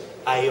close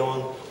eye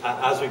on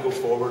as we go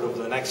forward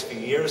over the next few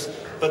years.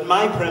 But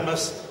my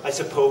premise, I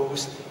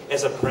suppose,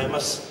 is a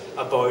premise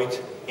about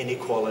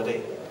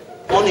inequality.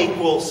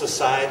 Unequal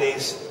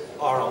societies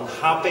are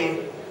unhappy,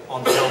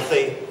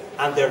 unhealthy,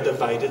 and they're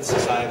divided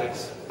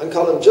societies. And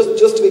Colin,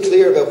 just to be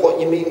clear about what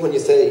you mean when you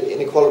say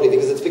inequality,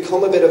 because it's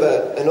become a bit of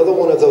another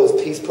one of those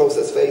peace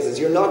process phases.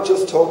 You're not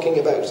just talking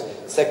about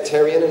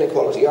sectarian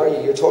inequality, are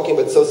you? You're talking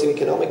about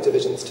socioeconomic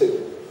divisions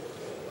too.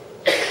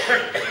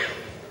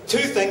 Two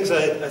things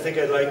I think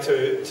I'd like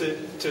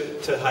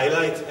to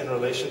highlight in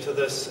relation to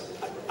this.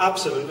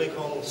 Absolutely,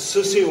 Conall.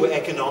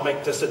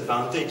 Socioeconomic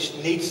disadvantage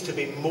needs to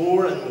be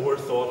more and more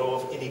thought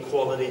of in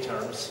equality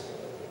terms.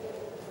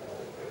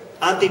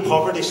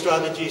 Anti-poverty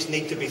strategies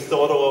need to be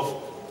thought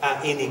of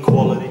in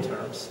equality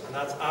terms. And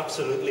that's absolutely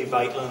absolutely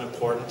vital and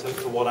important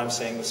to what I'm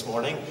saying this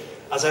morning.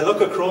 As I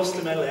look across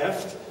to my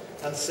left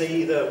and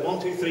see the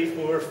 1, 2, 3,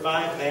 4,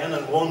 5 men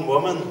and 1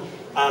 woman,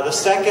 the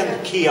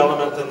second key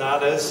element in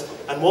that is,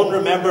 and one,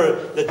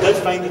 remember, that did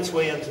find its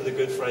way into the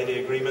Good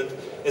Friday Agreement,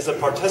 is the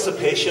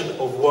participation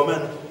of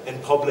women in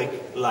public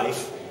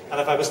life. And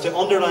if I was to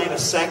underline a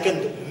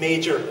second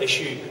major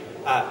issue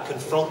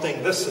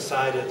confronting this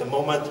society at the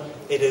moment,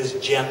 it is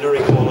gender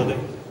equality.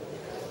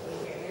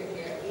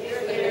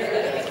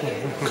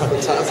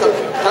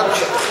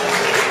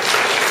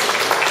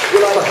 Do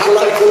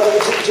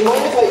you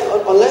mind if I,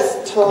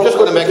 unless Tom... I'm just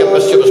going to make a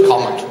mischievous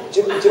comment.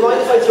 Do you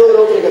mind if I throw it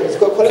open again? There's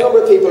quite a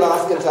number of people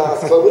asking to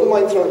ask, so I wouldn't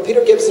mind throwing...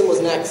 Peter Gibson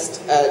was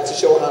next to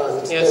show a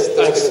hand. Yes,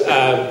 thanks.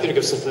 Peter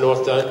Gibson from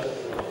North Down.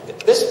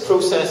 This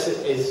process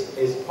is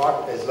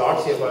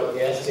largely about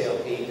the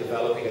SDLP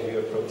developing a new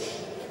approach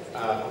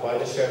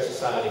about a shared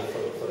society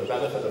for the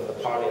benefit of the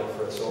party and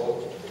for us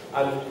all.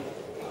 And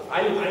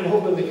I'm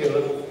hoping we can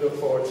look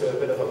forward to a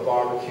bit of a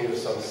barbecue of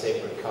some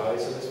sacred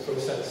cows in this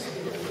process.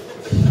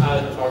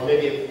 Or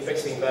maybe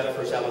fixing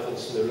metaphors,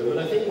 elephants in the room.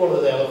 And I think one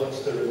of the elephants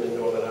in the room in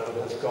Northern Ireland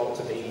has got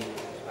to be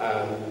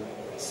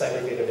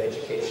segregated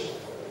education.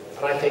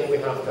 And I think we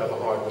have to have a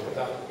hard look at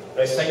that.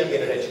 Now,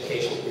 segregated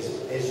education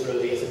is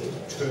related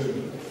to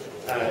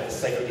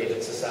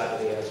segregated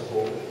society as a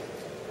whole.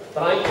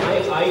 But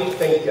I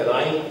think, and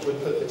I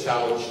would put the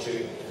challenge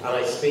to, and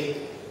I speak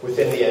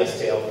within the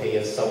SDLP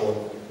as someone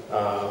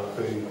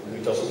who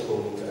doesn't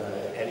hold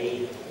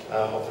any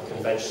of the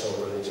conventional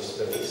religious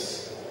beliefs,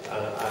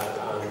 and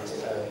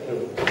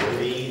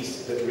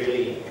believes that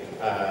really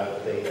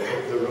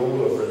the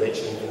role of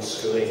religion in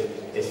schooling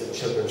is that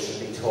children should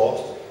be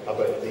taught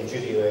about the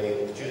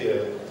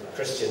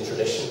Judeo-Christian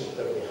tradition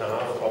that we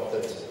have, but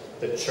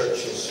that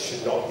churches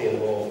should not be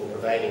involved in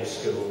providing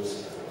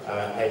schools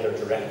either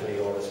directly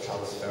or as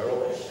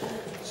transferable.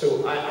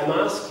 So I'm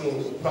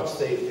asking perhaps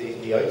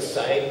the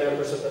outside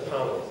members of the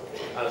panel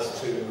as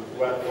to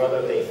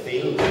whether they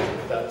feel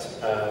that that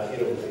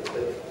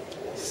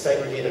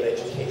segregated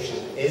education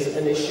is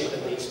an issue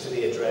that needs to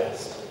be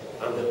addressed,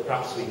 and that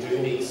perhaps we do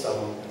need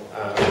some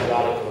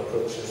radical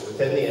approaches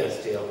within the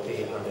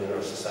SDLP and in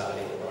our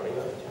society regarding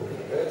that.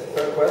 Good.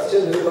 Fair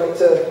question. Who'd like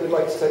to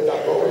take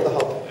that forward? The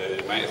hub.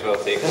 Might as well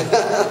take it.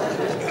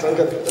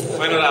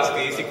 Why not ask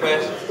the easy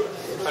questions?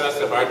 Why not ask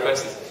the hard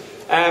questions?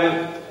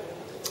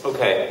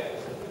 Okay.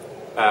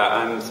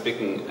 I'm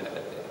speaking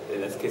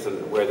in this case on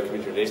where the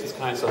Community Relations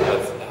Council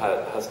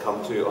has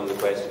come to on the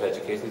question of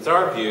education. It's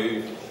our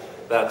view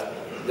that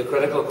the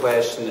critical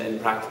question in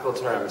practical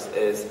terms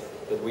is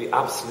that we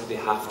absolutely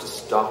have to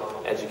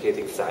stop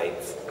educating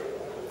sides.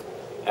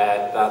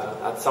 That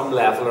at some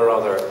level or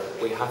other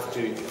we have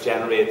to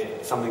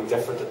generate something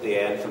different at the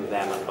end from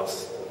them and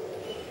us.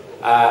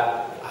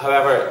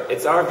 However,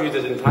 it's our view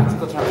that in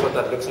practical terms what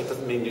that looks like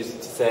doesn't mean just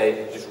to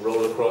say just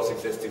roll across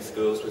existing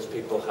schools which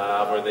people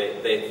have or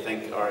they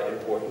think are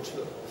important to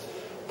them.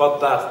 But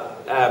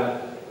that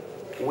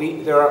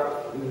there are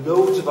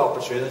loads of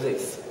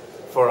opportunities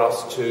for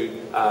us to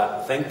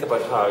think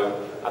about how,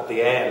 at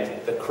the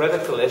end, the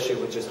critical issue,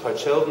 which is how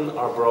children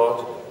are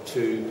brought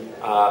to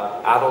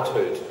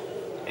adulthood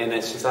in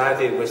a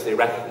society in which they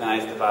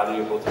recognise the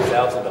value of both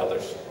themselves and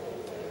others,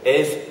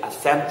 is a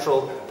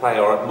central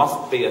priority,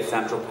 must be a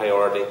central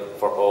priority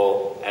for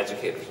all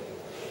educators.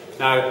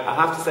 Now, I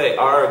have to say,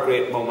 our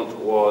great moment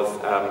was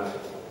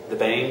the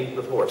Bain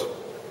report,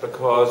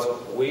 because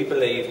we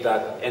believed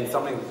that in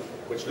something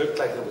which looked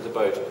like it was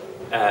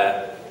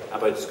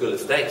about school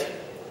estate,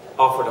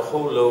 offered a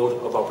whole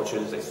load of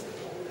opportunities.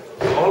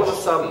 All of a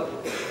sudden,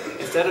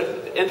 instead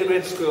of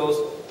integrated schools,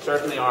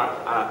 certainly are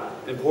an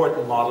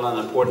important model and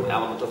an important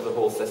element of the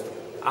whole system,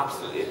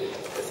 absolutely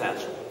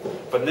essential.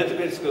 But an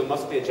integrated school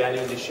must be a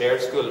genuinely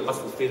shared school. It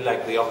mustn't feel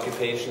like the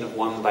occupation of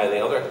one by the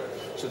other.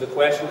 So the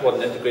question of what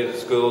an integrated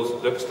school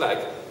looks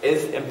like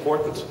is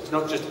important. It's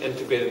not just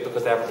integrated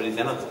because everybody's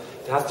in it.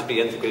 It has to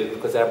be integrated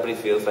because everybody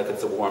feels like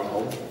it's a warm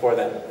home for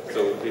them.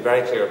 So be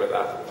very clear about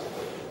that.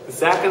 The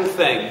second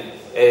thing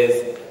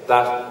is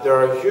that there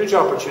are huge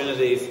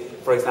opportunities,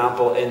 for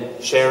example,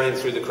 in sharing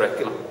through the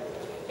curriculum.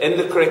 In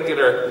the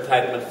curricular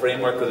entitlement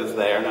framework that is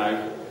there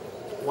now,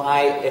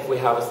 why, if we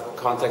have a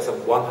context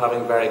of one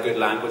having very good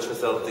language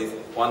facilities,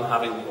 one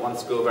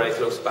school very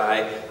close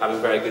by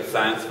having very good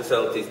science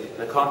facilities, in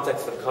the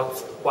context of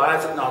cuts, why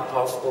is it not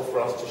possible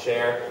for us to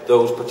share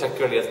those,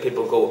 particularly as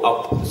people go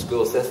up the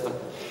school system?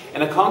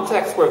 In a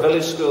context where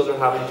village schools are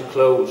having to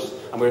close,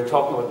 and we're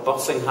talking about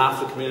busing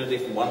half the community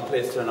from one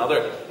place to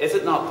another, is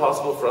it not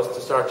possible for us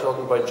to start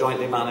talking about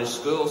jointly managed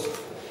schools?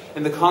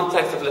 In the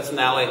context of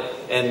Lisnelly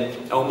in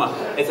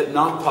Omagh, is it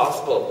not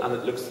possible, and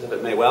it looks as if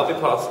it may well be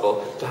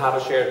possible, to have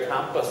a shared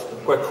campus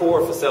where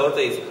core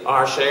facilities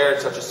are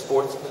shared, such as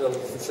sports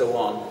facilities and so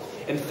on?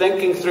 In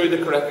thinking through the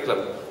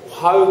curriculum,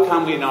 how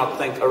can we not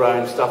think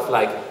around stuff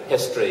like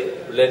history,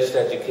 religious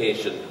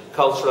education,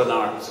 culture and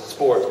arts,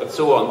 sport, and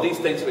so on, these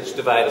things which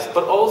divide us,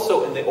 but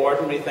also in the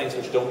ordinary things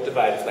which don't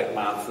divide us, like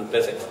maths and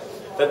physics,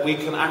 that we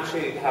can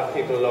actually have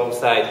people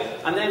alongside.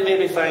 And then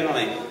maybe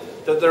finally,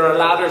 that there are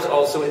ladders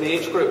also in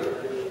age group.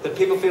 that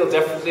people feel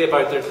differently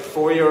about their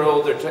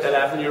 4-year-old, their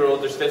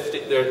 11-year-old,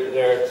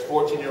 their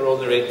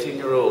 14-year-old, their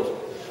 18-year-old.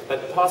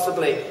 That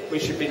possibly we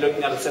should be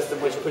looking at a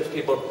system which puts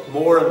people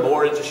more and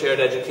more into shared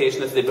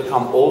education as they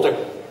become older.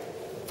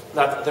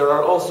 That there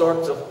are all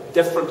sorts of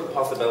different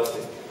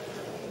possibilities.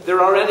 There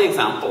are already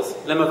examples.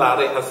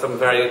 McDEVITT has some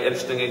very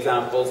interesting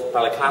examples.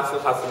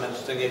 Ballycastle has some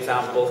interesting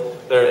examples.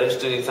 There are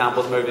interesting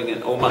examples moving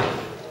in Oman.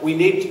 We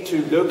need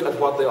to look at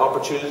what the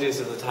opportunities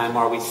of the time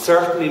are. We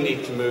certainly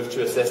need to move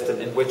to a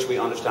system in which we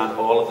understand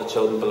all of the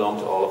children belong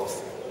to all of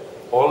us.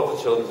 All of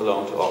the children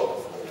belong to all of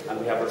us. And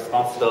we have a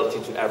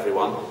responsibility to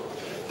everyone.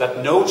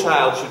 That no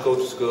child should go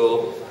to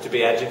school to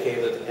be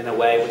educated in a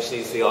way which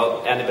sees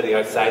anybody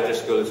outside their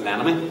school as an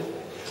enemy.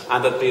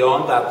 And that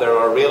beyond that there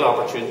are real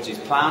opportunities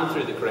planned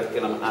through the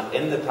curriculum and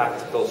in the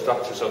practical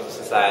structures of the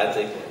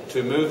society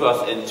to move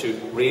us into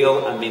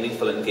real and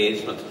meaningful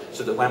engagement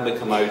so that when we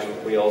come out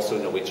we also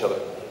know each other.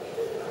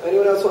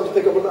 Anyone else want to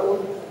pick up on that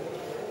one?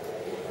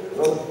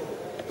 No?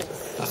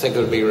 I think it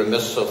would be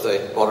remiss of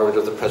the moderator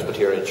of the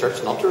Presbyterian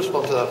Church not to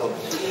respond to that one.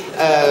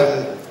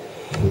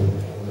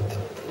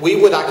 We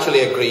would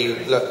actually agree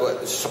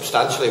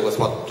substantially with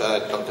what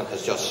Duncan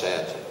has just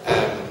said.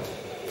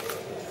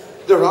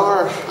 There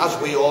are, as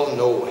we all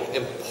know,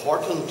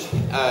 important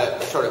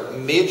sort of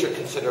major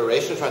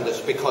considerations around this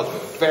because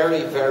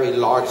very, very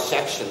large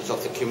sections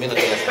of the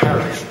community as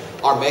parents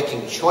are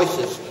making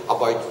choices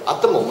about,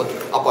 at the moment,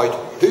 about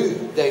who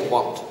they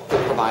want to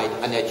provide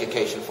an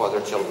education for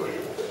their children.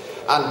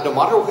 And no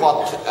matter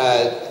what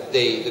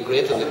the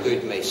great and the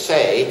good may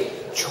say,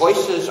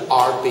 choices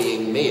are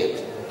being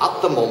made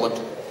at the moment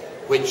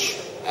which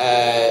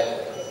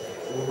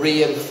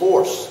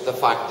reinforce the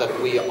fact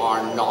that we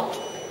are not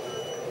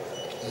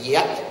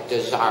yet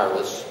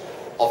desirous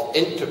of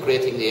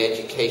integrating the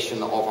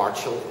education of our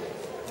children.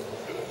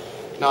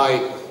 Now,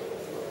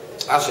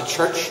 as a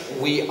church,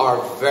 we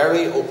are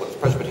very open,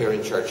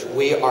 Presbyterian Church,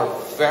 we are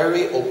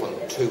very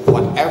open to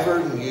whatever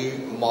new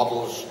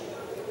models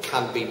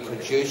can be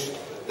produced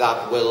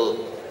that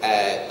will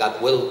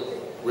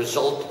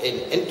result in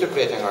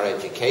integrating our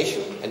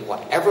education in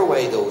whatever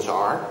way those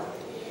are.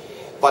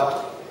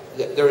 But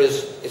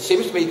it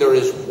seems to me there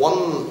is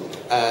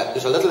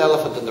there's a little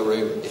elephant in the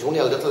room. It's only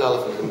a little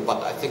elephant in the room,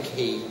 but I think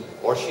he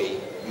or she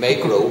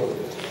may grow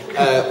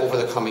over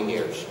the coming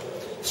years.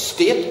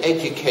 State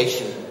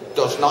education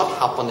does not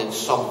happen in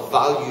some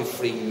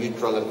value-free,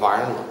 neutral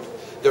environment.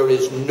 There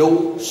is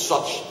no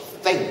such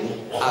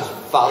thing as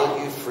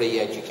value-free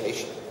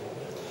education.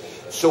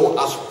 So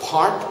as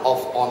part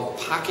of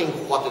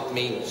unpacking what it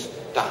means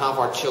to have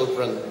our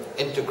children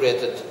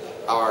integrated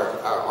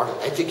or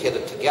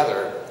educated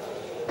together,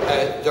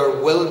 there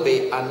will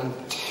be an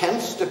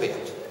intense debate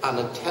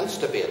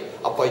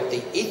about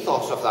the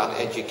ethos of that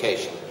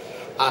education.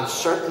 And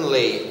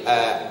certainly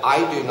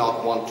I do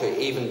not want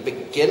to even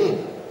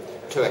begin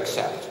to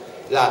accept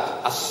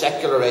that a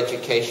secular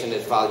education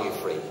is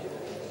value-free.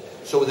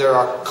 So there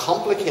are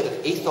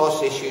complicated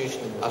ethos issues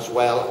as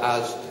well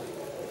as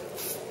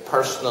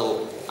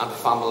personal and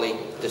family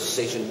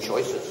decision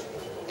choices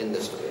in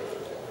this debate.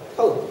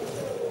 Colin.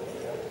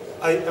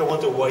 I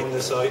want to widen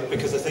this out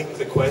because I think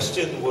the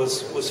question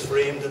was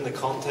framed in the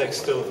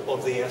context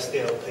of the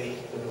SDLP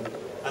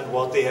and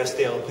what the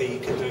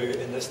SDLP can do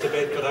in this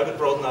debate, but I would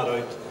broaden that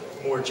out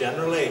more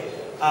generally.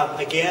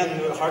 Again,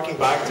 harking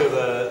back to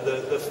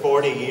the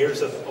 40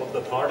 years of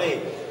the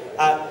party,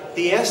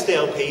 the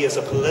SDLP as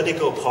a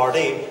political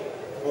party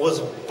was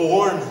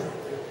born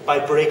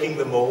by breaking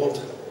the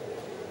mould.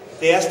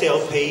 The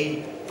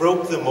SDLP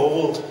broke the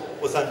mould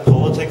within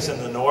politics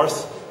in the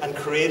north and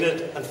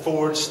created and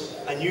forged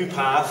a new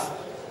path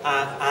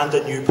and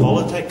a new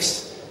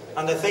politics.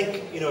 And I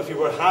think, if you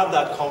were to have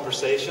that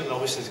conversation,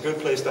 obviously it's a good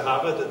place to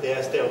have it at the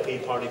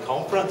SDLP party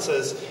conference,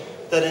 is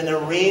that in a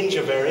range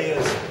of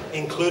areas,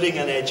 including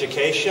in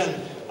education,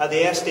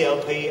 the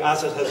SDLP,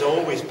 as it has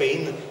always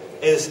been,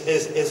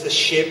 is the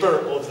shaper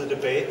of the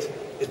debate,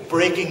 is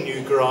breaking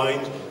new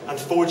ground and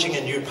forging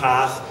a new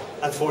path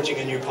and forging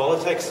a new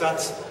politics.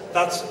 That's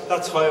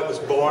how it was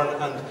born,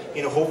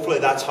 and hopefully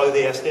that's how the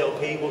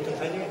SDLP will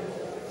continue.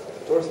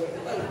 Doris?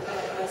 Well,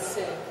 as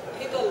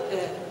people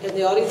in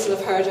the audience will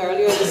have heard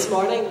earlier this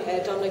morning,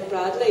 Dominic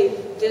Bradley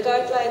did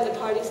outline the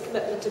party's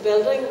commitment to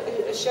building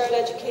a shared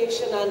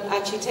education and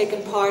actually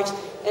taking part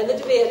in the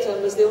debate,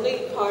 and was the only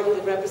party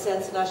that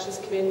represents the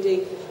nationalist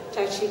community to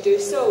actually do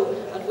so.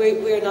 And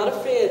we're not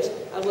afraid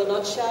and will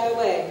not shy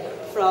away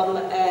from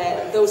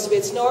those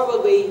debates, nor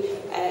will we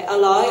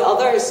allow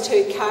others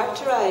to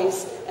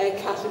characterise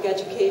Catholic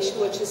education,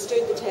 which has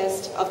stood the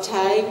test of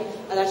time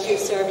and actually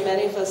served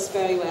many of us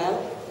very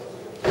well.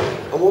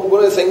 And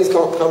one of the things,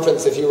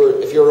 conference, if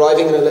you're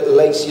arriving in a little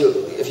late,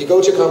 if you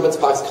go to conference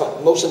packs,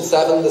 motion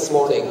 7 this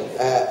morning,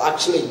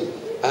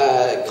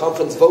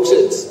 conference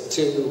voted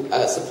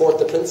to support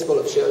the principle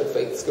of shared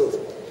faith schools.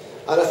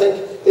 And I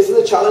think this is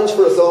a challenge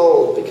for us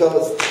all,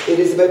 because it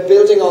is about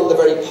building on the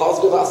very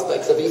positive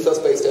aspects of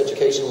ethos-based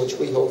education, which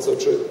we hold so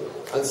true,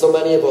 and so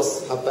many of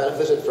us have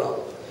benefited from.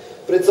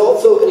 But it's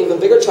also an even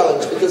bigger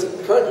challenge, because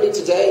currently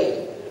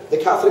today, the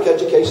Catholic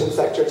education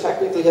sector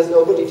technically has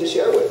nobody to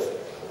share with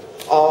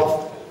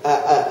of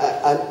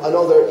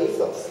another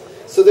ethos.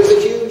 So there's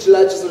a huge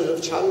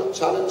legislative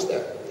challenge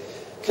there.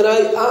 Can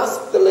I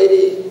ask the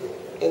lady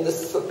in the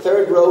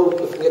third row,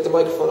 if we can get the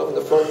microphone up in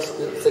the front,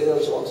 the signal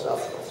she wants to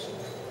ask a question?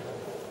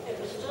 It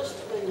was just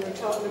when you were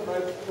talking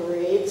about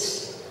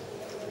parades.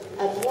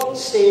 At one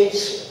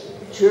stage,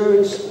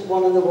 during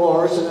one of the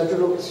wars, and I don't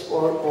know if it's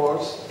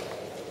wars,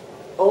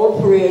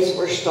 all parades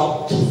were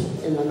stopped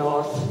in the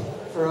north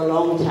for a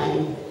long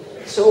time.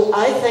 So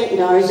I think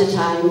now is the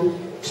time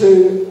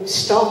to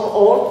stop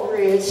all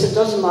parades, it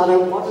doesn't matter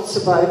what it's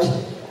about,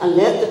 and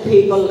let the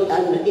people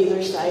on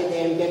either side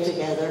then get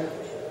together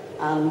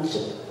and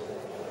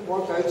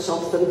work out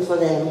something for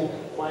them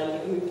while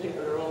you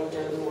people are all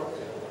doing work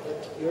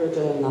that you're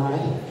doing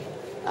now.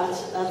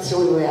 That's the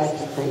only way I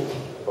can think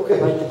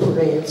about the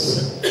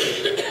parades.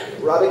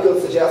 Radical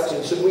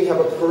suggestion, should we have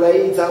a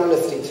parades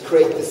amnesty to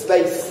create the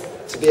space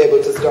to be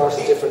able to start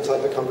a different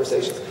type of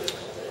conversation?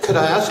 Could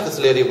I ask if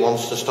the lady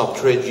wants to stop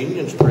trade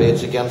unions'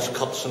 parades against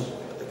cuts in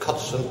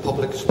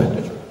public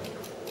expenditure?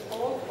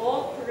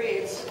 All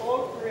parades for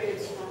a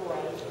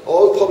while.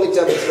 All public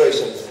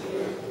demonstrations.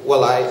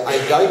 Well, I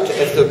doubt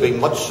if there would be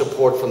much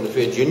support from the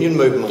trade union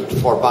movement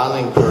for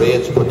banning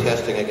parades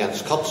protesting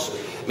against cuts.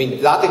 I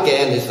mean, that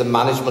again is the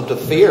management of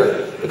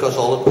fear, because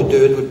all it would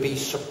do, it would be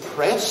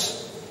suppress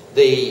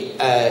the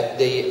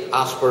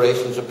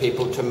aspirations of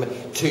people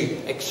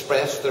to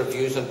express their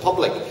views in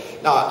public.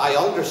 Now, I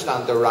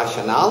understand the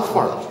rationale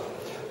for it,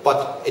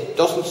 but it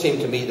doesn't seem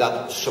to me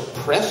that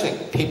suppressing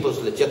people's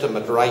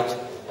legitimate right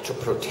to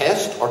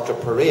protest or to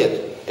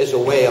parade is a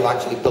way of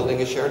actually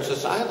building a shared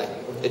society.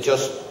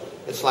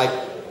 It's like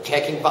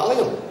taking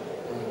Valium,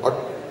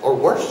 or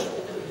worse.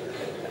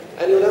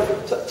 Anyone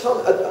else?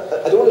 Tom,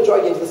 I don't want to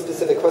drag you into the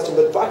specific question,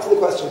 but back to the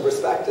question of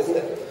respect, isn't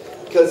it?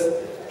 Because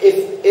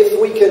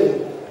if we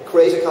can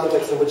create a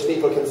context in which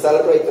people can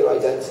celebrate their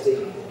identity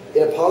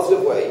in a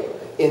positive way,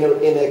 in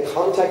a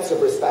context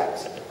of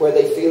respect, where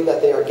they feel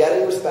that they are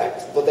getting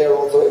respect, but they are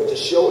also able to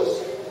show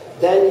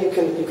it, then you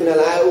can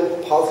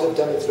allow positive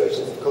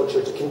demonstrations of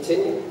culture to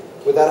continue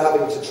without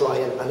having to try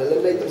and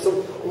eliminate them. So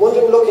I'm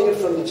wondering, looking at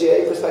it from the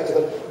GA perspective,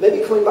 and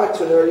maybe coming back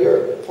to an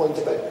earlier point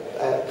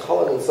about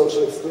Colin and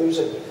social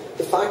exclusion,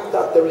 the fact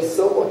that there is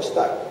so much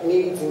that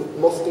needs and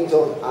must be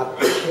done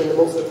in the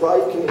most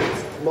deprived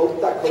communities to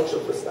promote that culture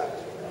of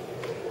respect.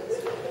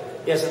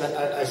 Yes, and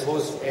I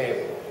suppose,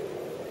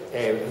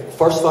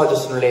 first of all,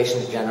 just in relation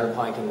to the general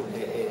point,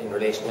 in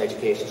relation to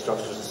education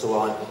structures and so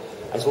on,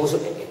 I suppose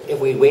if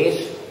we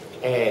wait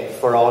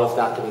for all of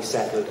that to be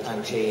settled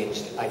and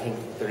changed, I think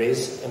there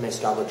is a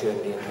missed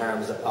opportunity in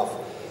terms of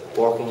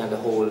working on the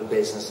whole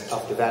business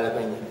of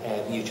developing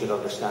mutual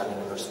understanding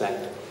and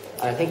respect.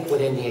 And I think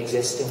within the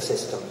existing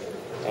system,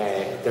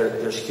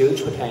 there's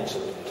huge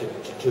potential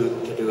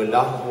to do a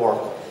lot of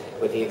work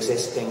with the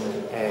existing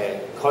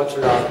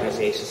cultural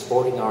organisations,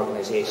 sporting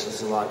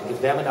organisations and so on, to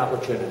give them an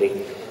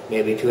opportunity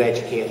maybe to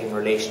educate in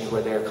relation to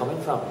where they're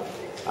coming from.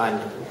 And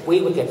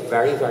we would get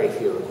very, very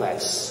few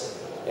requests,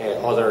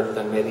 other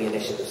than maybe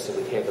initiatives that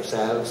we take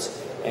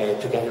ourselves,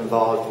 to get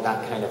involved in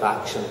that kind of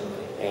action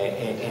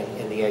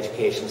in the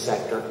education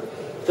sector.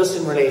 Just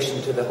in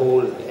relation to the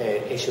whole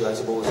issue, I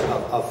suppose,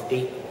 of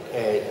deep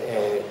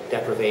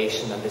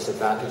deprivation and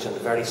disadvantage, and the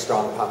very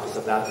strong pockets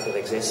of that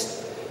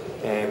exist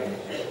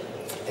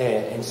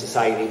in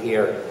society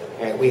here.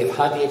 We have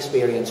had the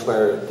experience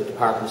where the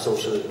Department of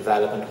Social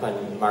Development,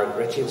 when Margaret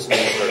Ritchie was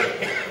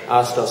Minister,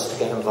 asked us to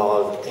get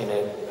involved in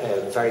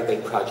a very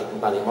big project in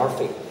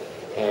Ballymurphy.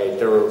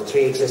 There were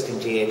 3 existing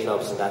GA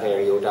clubs in that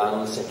area,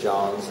 O'Donnell, St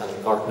John's and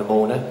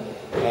Gortnamona,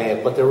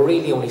 but they were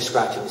really only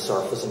scratching the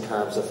surface in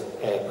terms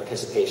of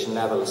participation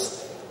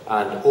levels.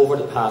 And over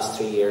the past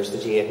 3 years, the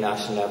GA at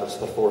national level has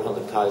put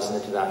 400,000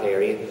 into that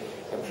area,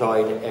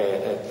 employed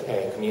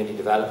a community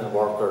development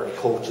worker, a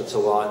coach and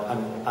so on,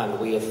 and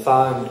we have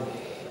found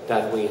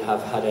that we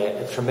have had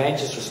a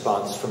tremendous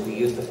response from the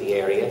youth of the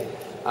area,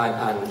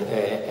 and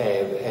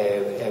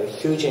a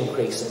huge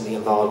increase in the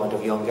involvement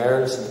of young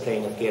girls in the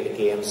playing of Gaelic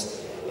games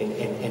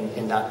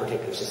in that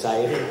particular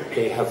society.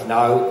 They have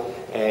now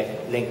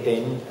linked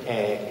in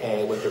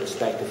with the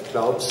respective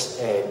clubs,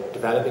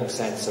 developing a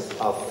sense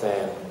of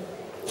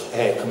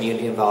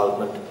community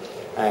involvement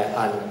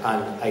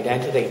and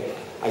identity.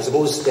 I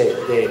suppose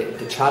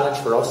the challenge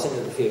for us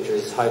into the future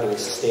is how do we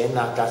sustain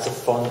that. That's a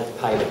funded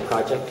pilot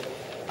project,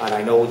 and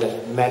I know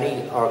that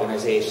many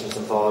organisations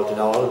involved in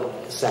all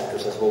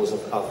sectors, I suppose,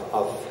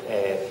 of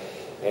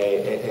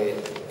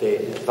the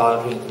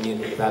voluntary and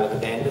community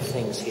development end of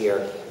things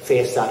here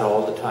face that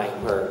all the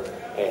time, where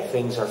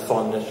things are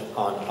funded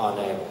on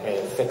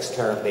a fixed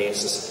term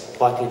basis.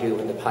 What do you do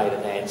when the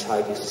pilot ends?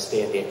 How do you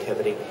sustain the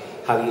activity?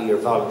 How do your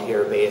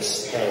volunteer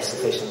base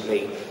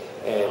sufficiently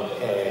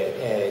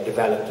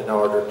developed in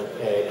order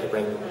to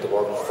bring the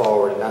work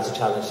forward? And that's a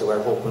challenge that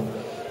we're hoping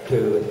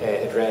to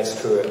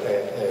address through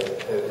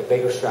a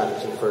bigger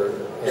strategy for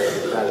the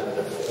development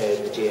of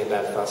the GA in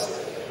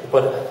Belfast.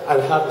 But I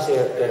would have to say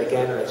that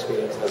again our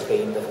experience has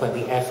been that when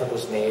the effort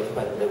was made,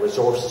 when the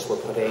resources were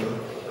put in,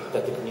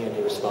 that the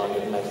community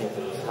responded, and I think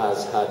that it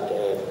has had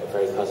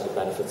very positive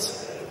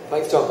benefits.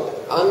 Thanks, Tom.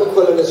 Anne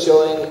McQuillan is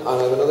showing, and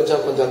I have another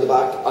gentleman down the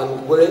back,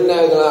 and we're in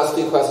now the last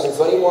few questions.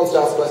 So anyone wants to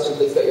ask a question,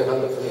 please get your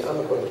hand up for me. Anne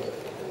McQuillan.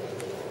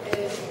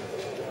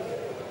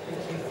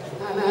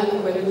 I'm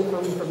Anne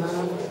McQuillan from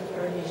Ramada.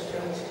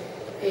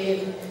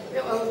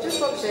 I just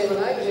want to say,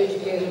 when I was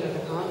educated at a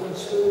convent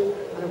school,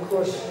 and of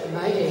course in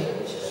my day,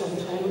 which is some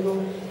time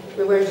ago,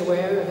 we weren't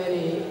aware of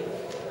any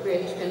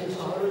great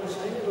intolerance.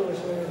 I never was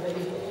aware of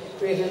any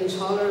great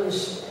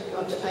intolerance.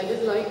 But I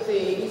did like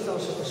the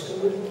ethos of the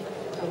school.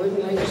 I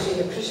wouldn't like to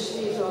see the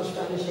Christian ethos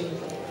vanishing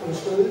from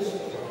schools.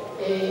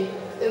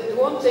 The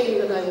one thing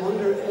that I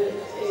wonder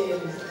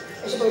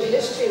is about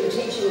history, the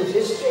teaching of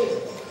history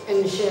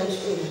in shared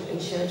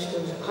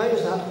schools. How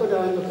does that go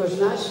down? Because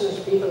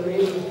nationalist people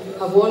really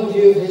have one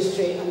view of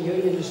history and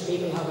unionist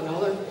people have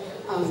another.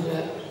 And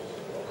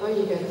how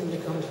you get them to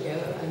come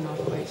together, I'm not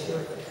quite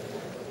sure.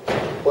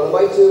 Well, I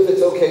might do, if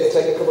it's okay, to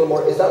take a couple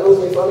more. Is that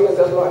Rosemary Flanagan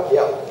down the back?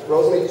 Yeah.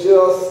 Rosemary,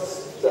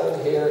 just down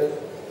here.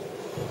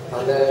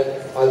 And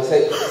then I'll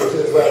take you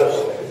two as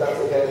well, if that's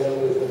okay, and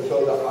then we'll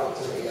throw that back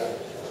to me.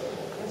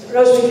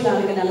 Rosemary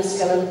Flanagan,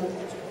 Enniskillen.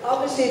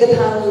 Obviously, the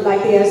panel,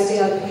 like the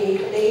SDLP,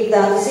 believe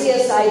that the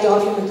CSI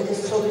document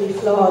is totally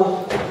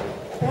flawed.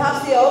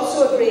 Perhaps they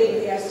also agree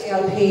with the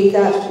SDLP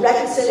that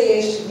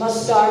reconciliation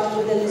must start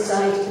within the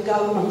side of the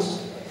government.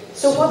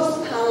 So what does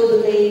the panel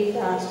believe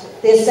that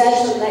the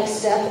essential next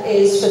step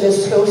is for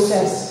this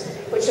process,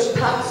 which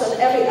impacts on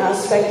every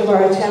aspect of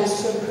our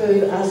attempts to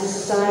improve as a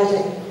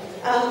society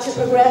and to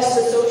progress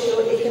the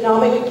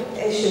socio-economic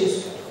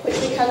issues, which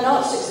we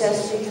cannot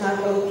successfully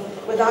tackle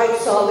without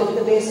solving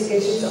the basic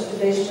issues of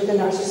division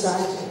within our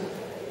society?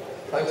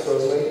 Thanks,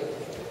 Rosemary.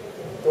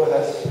 Go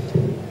ahead.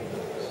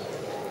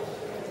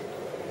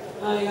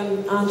 Hi,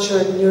 I'm Anne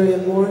Sheridan,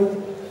 Urian Moore.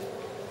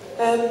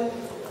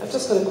 I've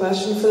just got a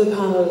question for the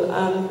panel.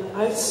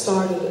 I've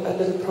started a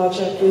little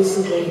project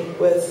recently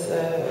with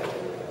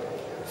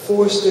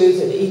 4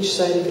 schools in each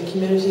side of the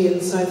community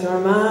in South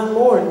Armagh and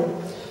Mourne.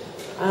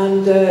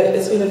 And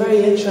it's been a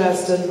very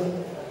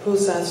interesting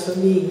process for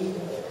me.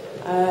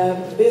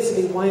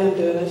 Basically why I'm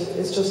doing it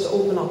is just to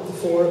open up the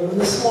forum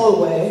in a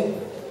small way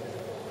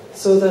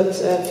so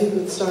that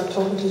people start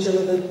talking to each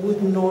other that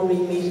wouldn't normally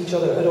meet each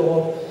other at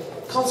all.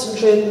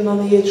 Concentrating on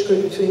the age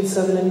group between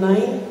 7 and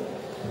 9.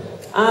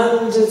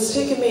 And it's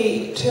taken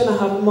me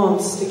 2.5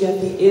 months to get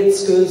the 8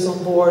 schools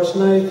on board.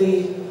 Now,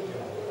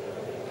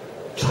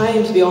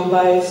 trying to be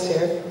unbiased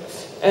here,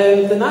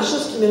 the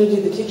nationalist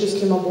community, the teachers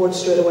came on board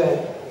straight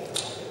away.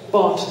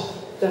 But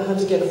they had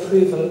to get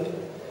approval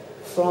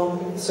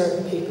from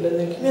certain people in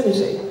their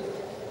community.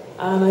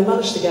 And I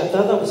managed to get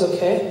that, that was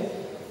okay.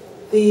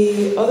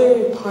 The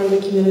other part of the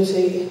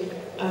community,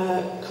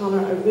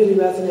 Conall, I really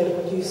resonated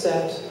with what you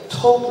said.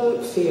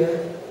 Total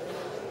fear.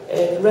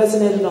 It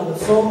resonated on the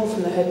phone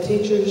from the head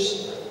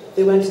teachers.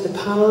 They went to the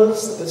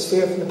panels, there was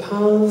fear from the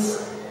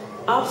panels.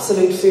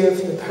 Absolute fear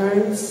from the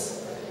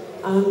parents.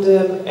 And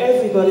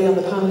everybody on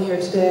the panel here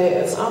today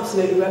is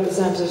absolutely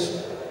represented.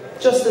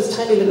 Just this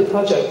tiny little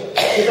project,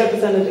 it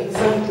represented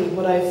exactly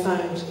what I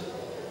found.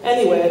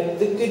 Anyway,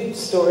 the good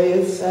story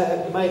is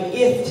my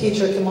 8th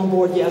teacher came on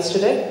board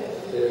yesterday,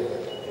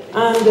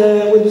 and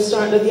we'll be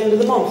starting at the end of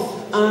the month.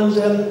 And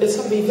it's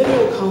going to be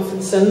video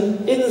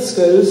conferencing in the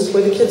schools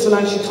where the kids will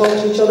actually talk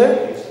to each other,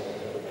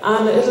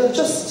 and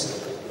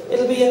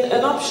it'll be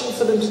an option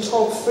for them to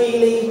talk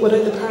freely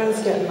without the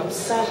parents getting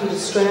upset and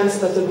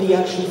distressed that they'll be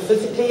actually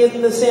physically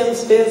in the same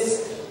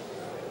space.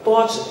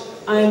 But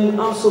I'm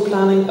also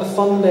planning a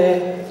fun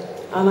day,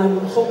 and I'm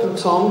hoping,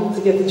 Tom,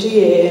 to get the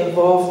GAA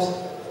involved.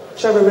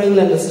 Trevor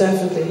Ringland is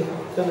definitely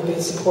going to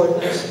be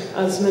supporting it,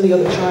 as many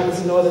other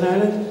charities in Northern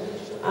Ireland.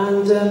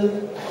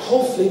 And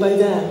hopefully by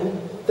then,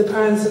 the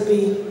parents will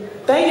be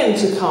begging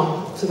to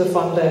come to the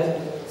fun day.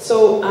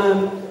 So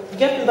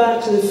getting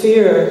back to the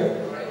fear,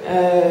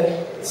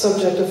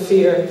 subject of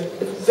fear,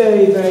 it's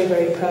very, very,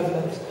 very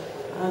prevalent.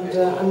 And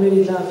I'm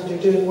really glad that you're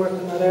doing work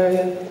in that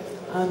area.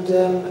 And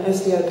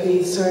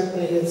SDLP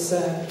certainly is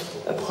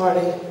a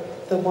party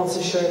that wants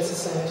a shared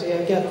society.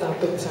 I get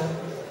that big time.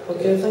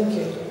 Okay, thank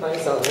you.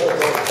 Thanks, Alan.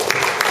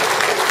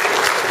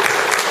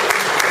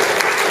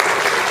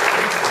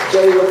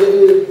 Jerry,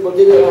 we'll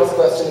give you a last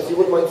question, if you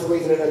wouldn't mind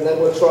squeezing it in, and then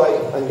we'll try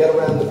and get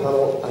around the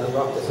panel and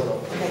wrap this one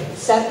up. Okay.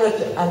 Separate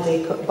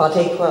and but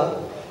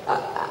equal.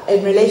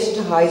 In relation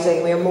to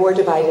housing, we are more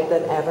divided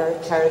than ever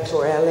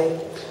territorially,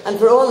 and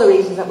for all the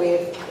reasons that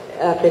we've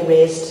been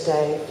raised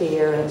today,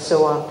 fear and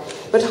so on.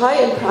 But how,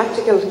 in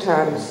practical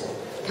terms,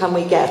 can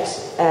we get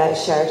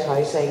shared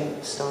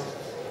housing started?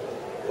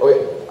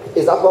 Okay.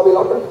 Is that Bobby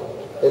Locker?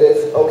 It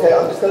is. Okay,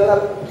 I'm just going to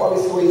let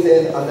Bobby squeeze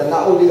in, and then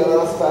that will be the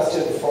last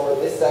question for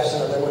this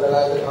session, and then we'll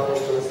allow the panel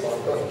to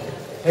respond. Go ahead.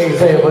 Thank you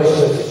very much,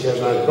 Mr.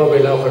 Chairman. Bobby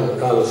Locker from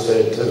Conall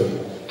Street.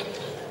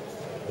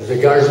 With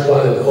regards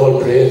to all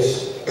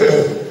parades,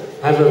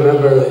 I'm a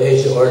member of the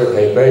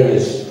HARVEY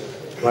Berners,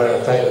 where I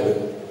fight with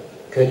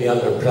County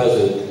Under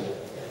President.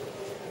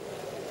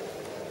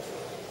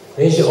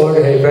 The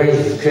HARVEY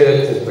Berners was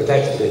created to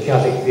protect the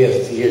Catholic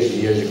faith years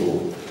and years ago.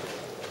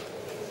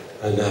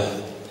 And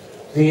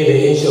we in the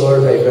ancient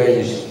order of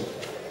values,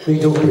 we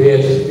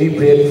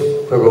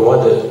parade where we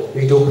want it,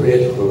 we don't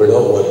parade where we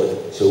don't want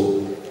it.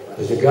 So,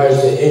 as regards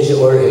to the ancient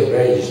order of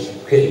values,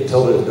 creating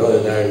trouble in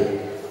Northern Ireland,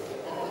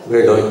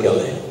 we're not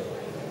guilty.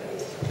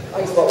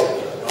 Thanks, Bobby.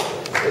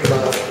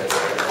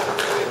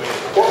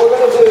 What we're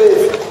going to do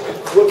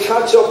is, we'll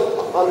catch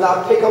up on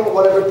that, pick up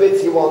whatever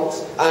bits you want,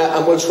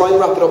 and we'll try and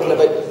wrap it up in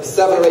about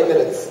 7 or 8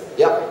 minutes.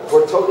 Yeah,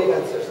 we're totally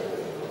against it.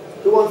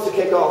 Who wants to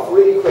kick off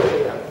really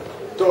quickly now?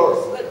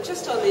 Dolores. Well,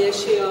 just on the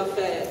issue of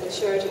the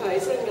shared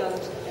housing,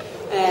 and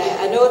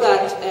I know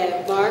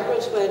that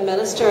Margaret, when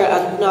Minister,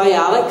 and now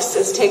Alex,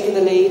 is taking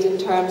the lead in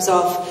terms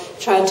of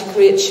trying to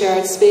create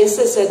shared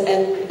spaces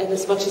in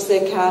as much as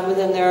they can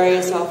within their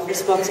areas of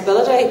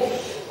responsibility.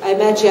 I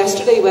met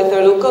yesterday with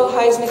our local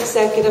housing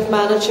executive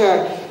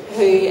manager,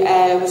 who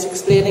was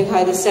explaining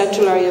how the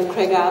central area of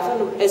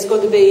Craigavon is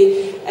going to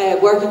be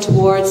working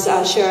towards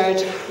a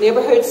shared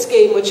neighbourhood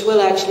scheme, which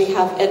will actually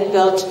have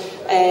inbuilt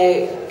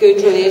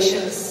good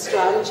relations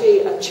strategy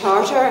and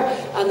charter,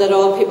 and that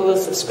all people will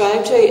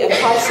subscribe to. In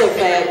parts of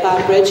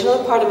Banbridge,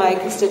 part of my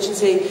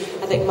constituency,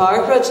 I think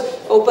Margaret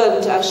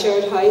opened a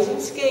shared housing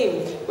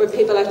scheme where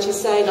people actually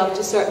sign up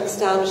to certain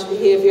standards of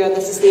behaviour, and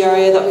this is the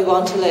area that we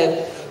want to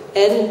live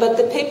in. But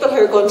the people who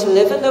are going to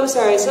live in those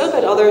areas, a little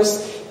bit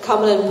others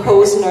coming and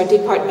imposing, our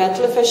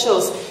departmental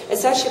officials,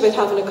 it's actually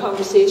about having a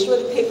conversation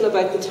with people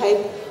about the type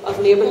of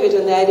neighbourhood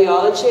and the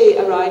ideology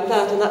around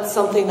that, and that's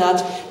something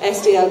that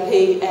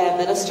SDLP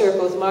Minister,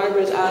 both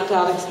Margaret and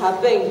Alex, have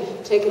been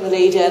taking the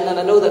lead in. And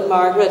I know that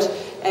Margaret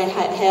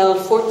held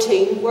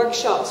 14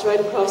 workshops right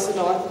across the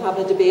north and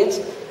having a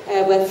debate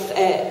with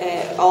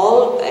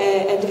all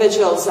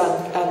individuals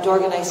and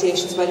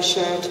organisations about a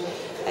shared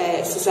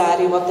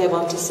society, what they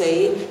want to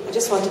see. I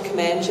just want to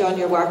commend you on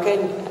your work,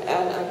 and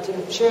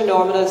I'm sure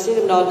Norman, I see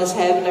him nodding his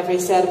head whenever he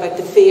said about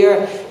the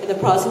fear in the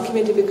Protestant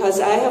community, because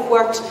I have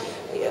worked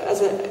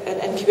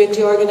in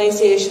community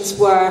organisations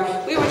where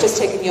we were just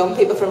taking young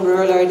people from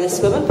rural area to the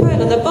swimming pool,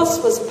 and the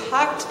bus was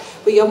packed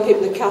with young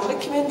people in the Catholic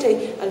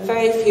community and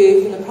very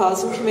few from the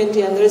Protestant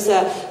community, and there's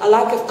a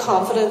lack of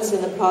confidence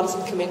in the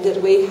Protestant community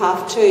that we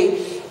have to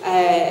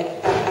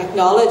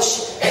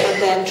acknowledge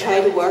and then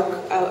try to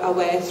work a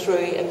way through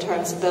in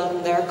terms of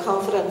building their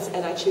confidence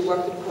and actually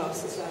working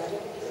across society.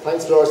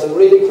 Thanks, Dolores. And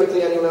really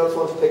quickly, anyone else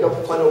want to pick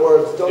up final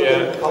words?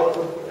 Duncan,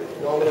 Colin,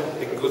 Norman?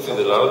 You can go through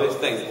a lot of these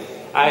things.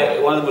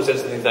 One of the most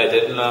interesting things I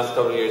did in the last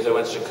couple of years, I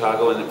went to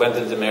Chicago and went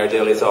into Mayor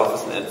Daley's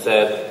office, and it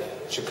said,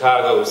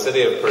 Chicago,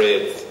 city of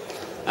parades.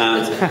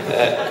 And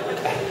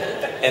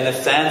in a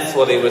sense,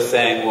 what he was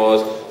saying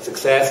was,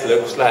 success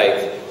looks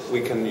like we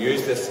can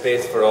use this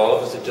space for all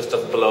of us. It just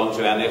doesn't belong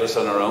to any of us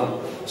on our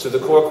own. So the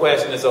core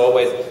question is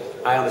always,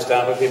 I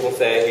understand what people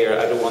say here,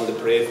 I don't want the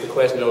parades. The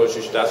question always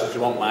you should ask is, do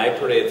you want my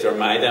parades or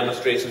my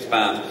demonstrations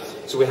banned?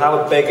 So we have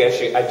a big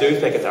issue. I do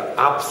think it's our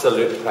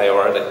absolute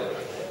priority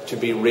to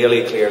be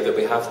really clear that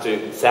we have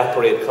to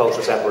separate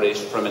cultural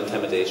separation from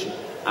intimidation.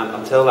 And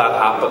until that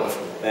happens,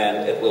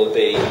 then it will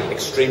be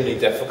extremely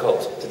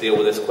difficult to deal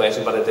with this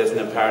question, but it is an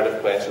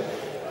imperative question.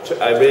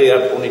 I really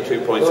have only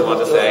 2 points I want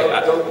to say.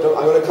 I'm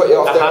going to cut you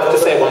off there. I have to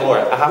say one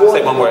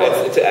more.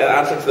 It's an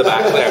answer to the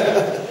back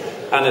there.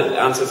 And it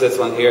answers this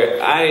one here.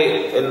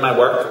 In my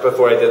work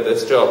before I did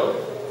this job,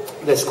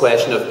 this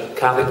question of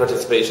Catholic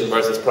participation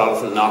versus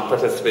Protestant not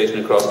participation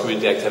across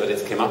community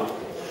activities came up.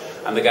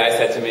 And the guy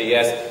said to me,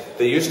 yes,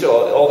 they used to,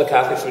 all the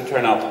Catholics would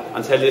turn up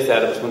until you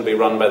said it was going to be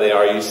run by the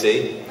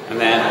RUC. And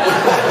then...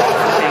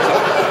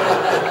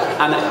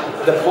 and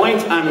the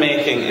point I'm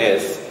making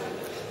is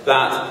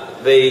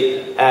that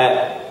the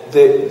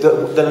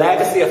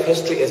legacy of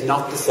history is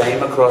not the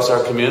same across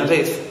our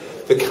communities.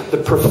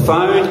 The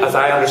profound, as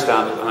I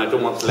understand it, and I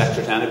don't want to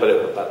lecture to anybody,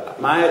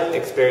 but my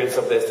experience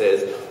of this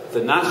is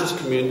the nationalist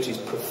community's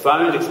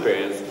profound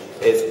experience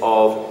is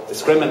of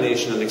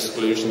discrimination and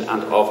exclusion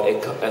and of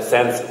a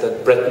sense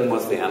that Britain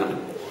was the enemy.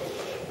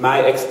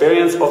 My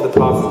experience of the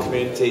Protestant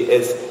community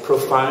is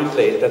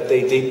profoundly that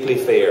they deeply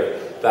fear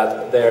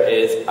that there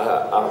is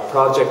a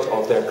project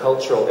of their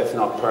cultural, if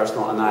not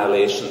personal,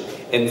 annihilation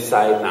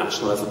inside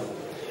nationalism.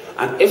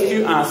 And if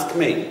you ask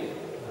me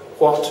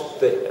what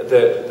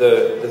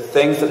the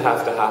things that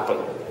have to happen,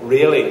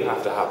 really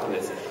have to happen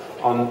is,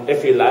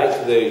 if you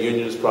like the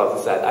Unionist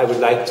Protestant side, I would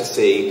like to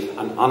see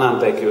an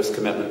unambiguous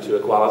commitment to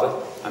equality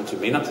and to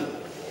mean it.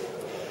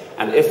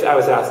 And if I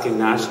was asking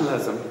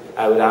nationalism,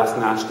 I would ask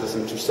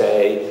nationalism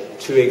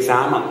to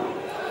examine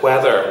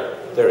whether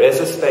there is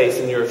a space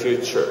in your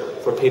future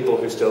for people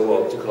who still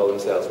want to call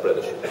themselves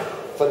British.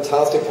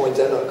 Fantastic point,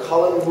 Jenna.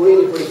 Colin,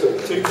 really briefly.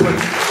 2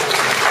 points.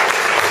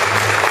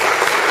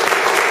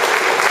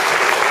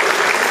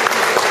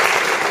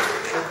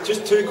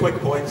 Just 2 quick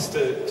points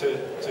to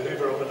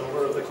hoover up a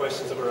number of the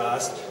questions that were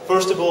asked.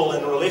 First of all,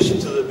 in relation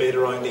to the debate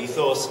around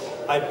ethos,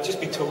 I'd just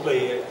be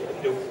totally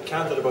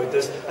candid about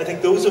this. I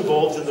think those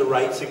involved in the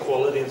rights,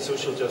 equality and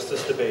social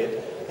justice debate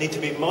need to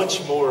be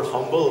much more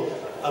humble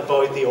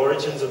about the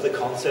origins of the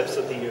concepts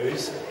that they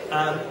use,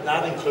 and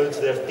that includes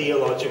their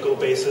theological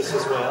basis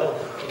as well.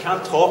 You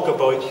can't talk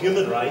about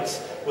human rights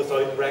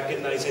without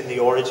recognising the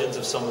origins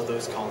of some of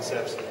those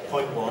concepts.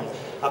 Point one.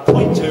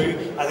 Point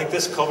two, I think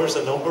this covers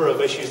a number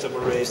of issues that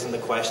were raised in the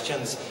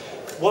questions.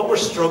 What we're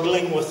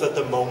struggling with at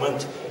the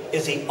moment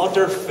is the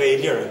utter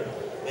failure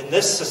in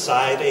this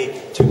society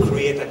to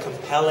create a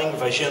compelling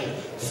vision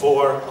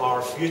for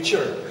our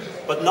future.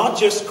 But not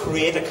just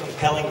create a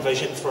compelling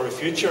vision for a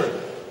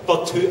future,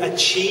 but to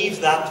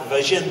achieve that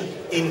vision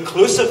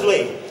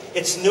inclusively.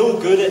 It's no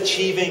good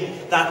achieving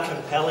that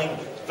compelling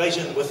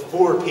vision with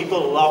 4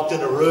 people locked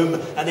in a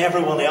room and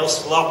everyone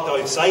else locked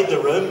outside the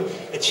room.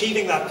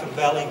 Achieving that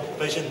compelling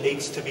vision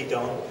needs to be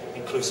done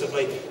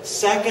inclusively.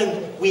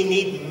 Second, we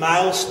need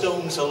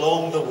milestones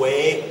along the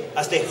way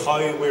as to how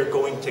we're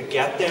going to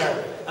get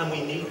there, and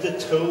we need the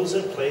tools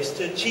in place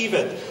to achieve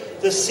it.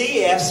 The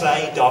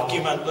CSI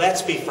document,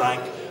 let's be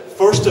frank,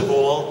 first of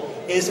all,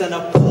 is an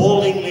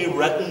appallingly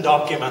written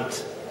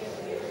document.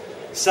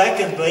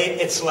 Secondly,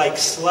 it's like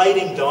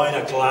sliding down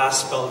a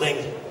glass building.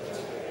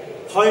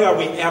 How are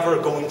we ever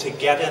going to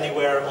get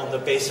anywhere on the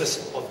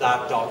basis of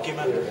that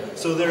document?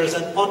 So there is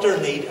an utter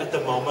need at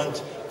the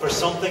moment for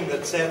something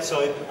that sets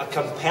out a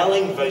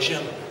compelling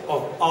vision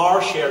of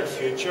our shared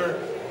future,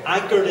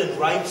 anchored in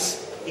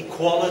rights,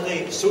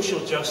 equality, social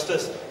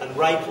justice and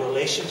right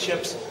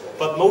relationships,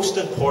 but most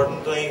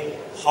importantly,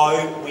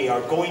 how we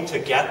are going to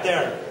get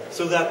there,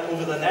 so that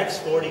over the next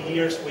 40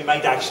 years we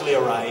might actually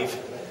arrive.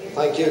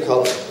 Thank you,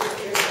 Colin.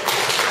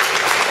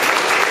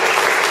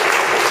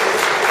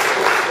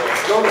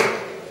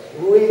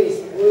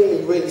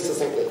 Really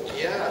succinctly.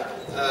 Yeah,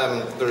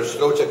 there's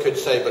loads I could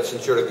say, but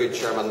since you're a good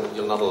chairman,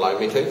 you'll not allow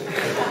me to.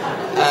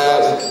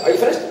 Are you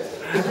finished?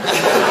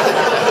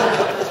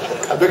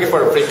 I'm looking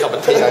for a free cup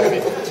of tea out of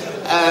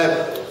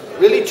it.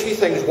 Really 2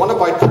 things, one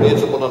about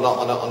parades and one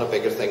on a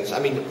bigger things. I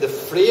mean, the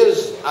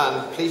phrase,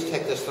 and please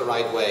take this the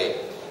right way,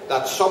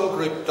 that some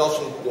group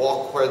doesn't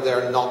walk where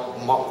they're not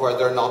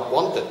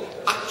wanted,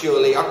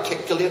 actually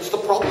articulates the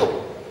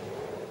problem.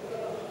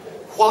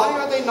 Why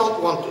are they not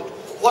wanted?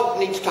 What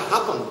needs to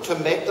happen to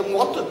make them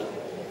wanted?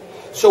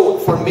 So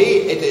for me,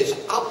 it is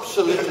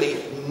absolutely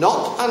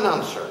not an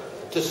answer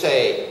to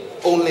say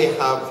only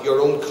have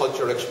your own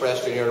culture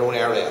expressed in your own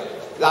area.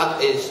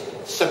 That is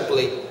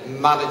simply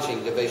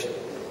managing division.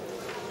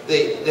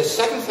 The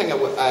second thing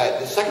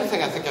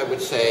I think I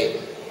would say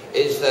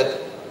is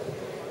that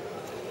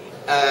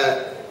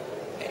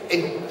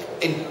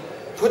in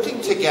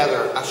putting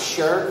together a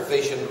shared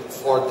vision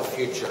for the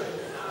future,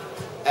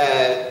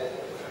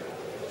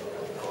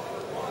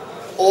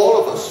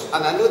 all of us,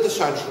 and I know this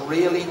sounds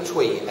really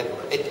twee,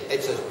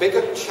 it's as big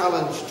a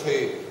challenge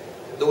to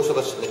those of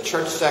us in the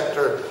church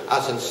sector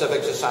as in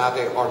civic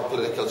society or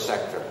political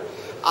sector.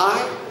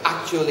 I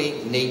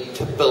actually need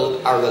to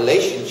build a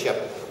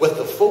relationship with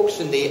the folks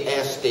in the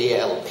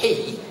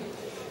SDLP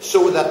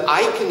so that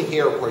I can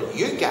hear where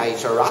you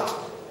guys are at,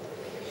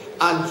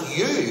 and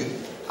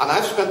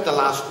I've spent the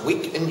last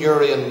week in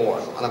Uri and Moore,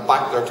 and I'm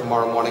back there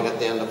tomorrow morning at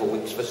the end of a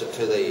week's visit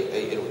to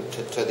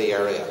the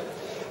area.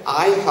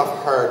 I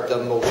have heard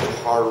the most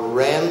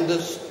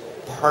horrendous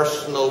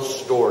personal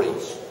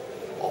stories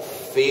of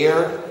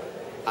fear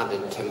and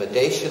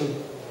intimidation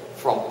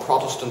from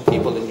Protestant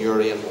people in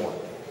Uri and Moore.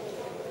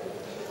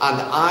 And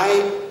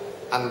I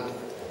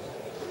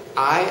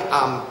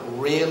am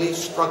really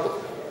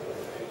struggling,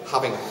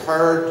 having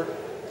heard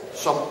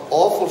some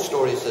awful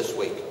stories this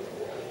week,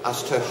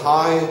 as to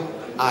how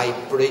I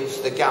bridge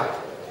the gap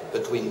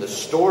between the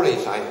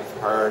stories I have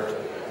heard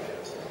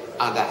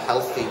and a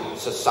healthy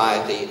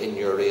society in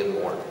Uri and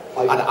Moore.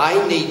 And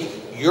I need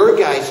your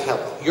guys'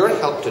 help, your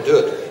help to do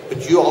it,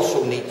 but you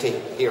also need to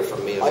hear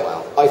from me as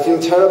well. I feel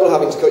terrible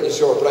having to cut you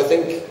short, but I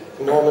think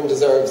Norman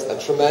deserves a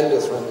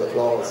tremendous round of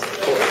applause.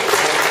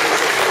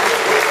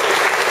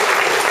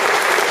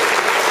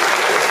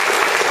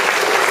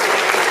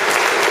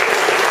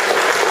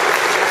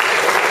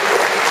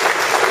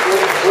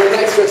 We're an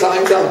extra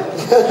time done.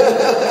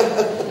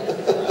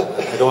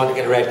 I don't want to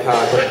get a red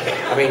card, but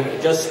I mean,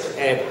 just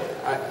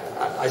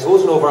I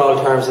suppose in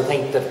overall terms, I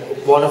think that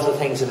one of the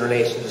things in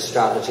relation to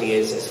strategy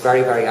is it's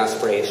very, very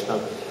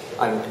aspirational,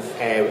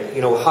 and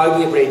you know, how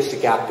do you bridge the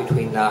gap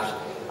between that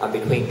and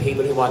between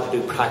people who want to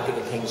do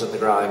practical things on the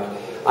ground?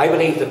 I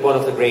believe that one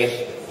of the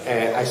great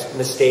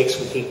mistakes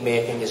we keep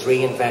making is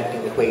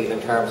reinventing the wheel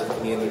in terms of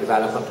community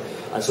development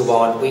and so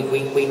on. We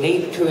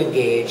need to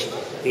engage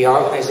the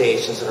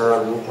organisations that are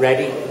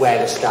already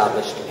well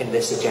established in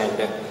this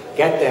agenda,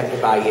 get them to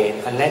buy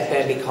in and let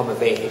them become a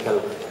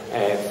vehicle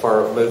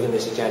for moving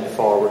this agenda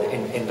forward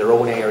in their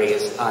own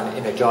areas and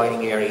in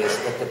adjoining areas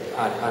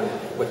and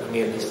with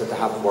communities that they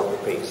haven't worked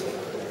with previously.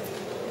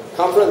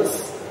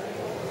 Conference,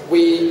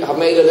 we have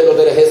made a little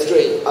bit of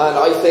history, and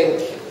I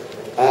think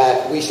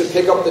we should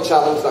pick up the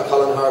challenge that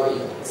Colin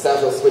Harvey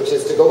set us, which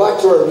is to go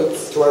back to our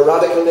roots, to our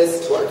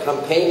radicalness, to our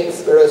campaigning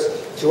spirit,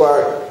 to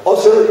our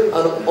utter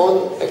and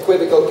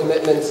unequivocal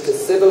commitments to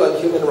civil and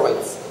human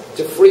rights,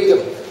 to freedom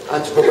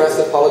and to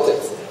progressive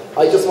politics.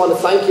 I just want to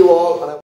thank you all.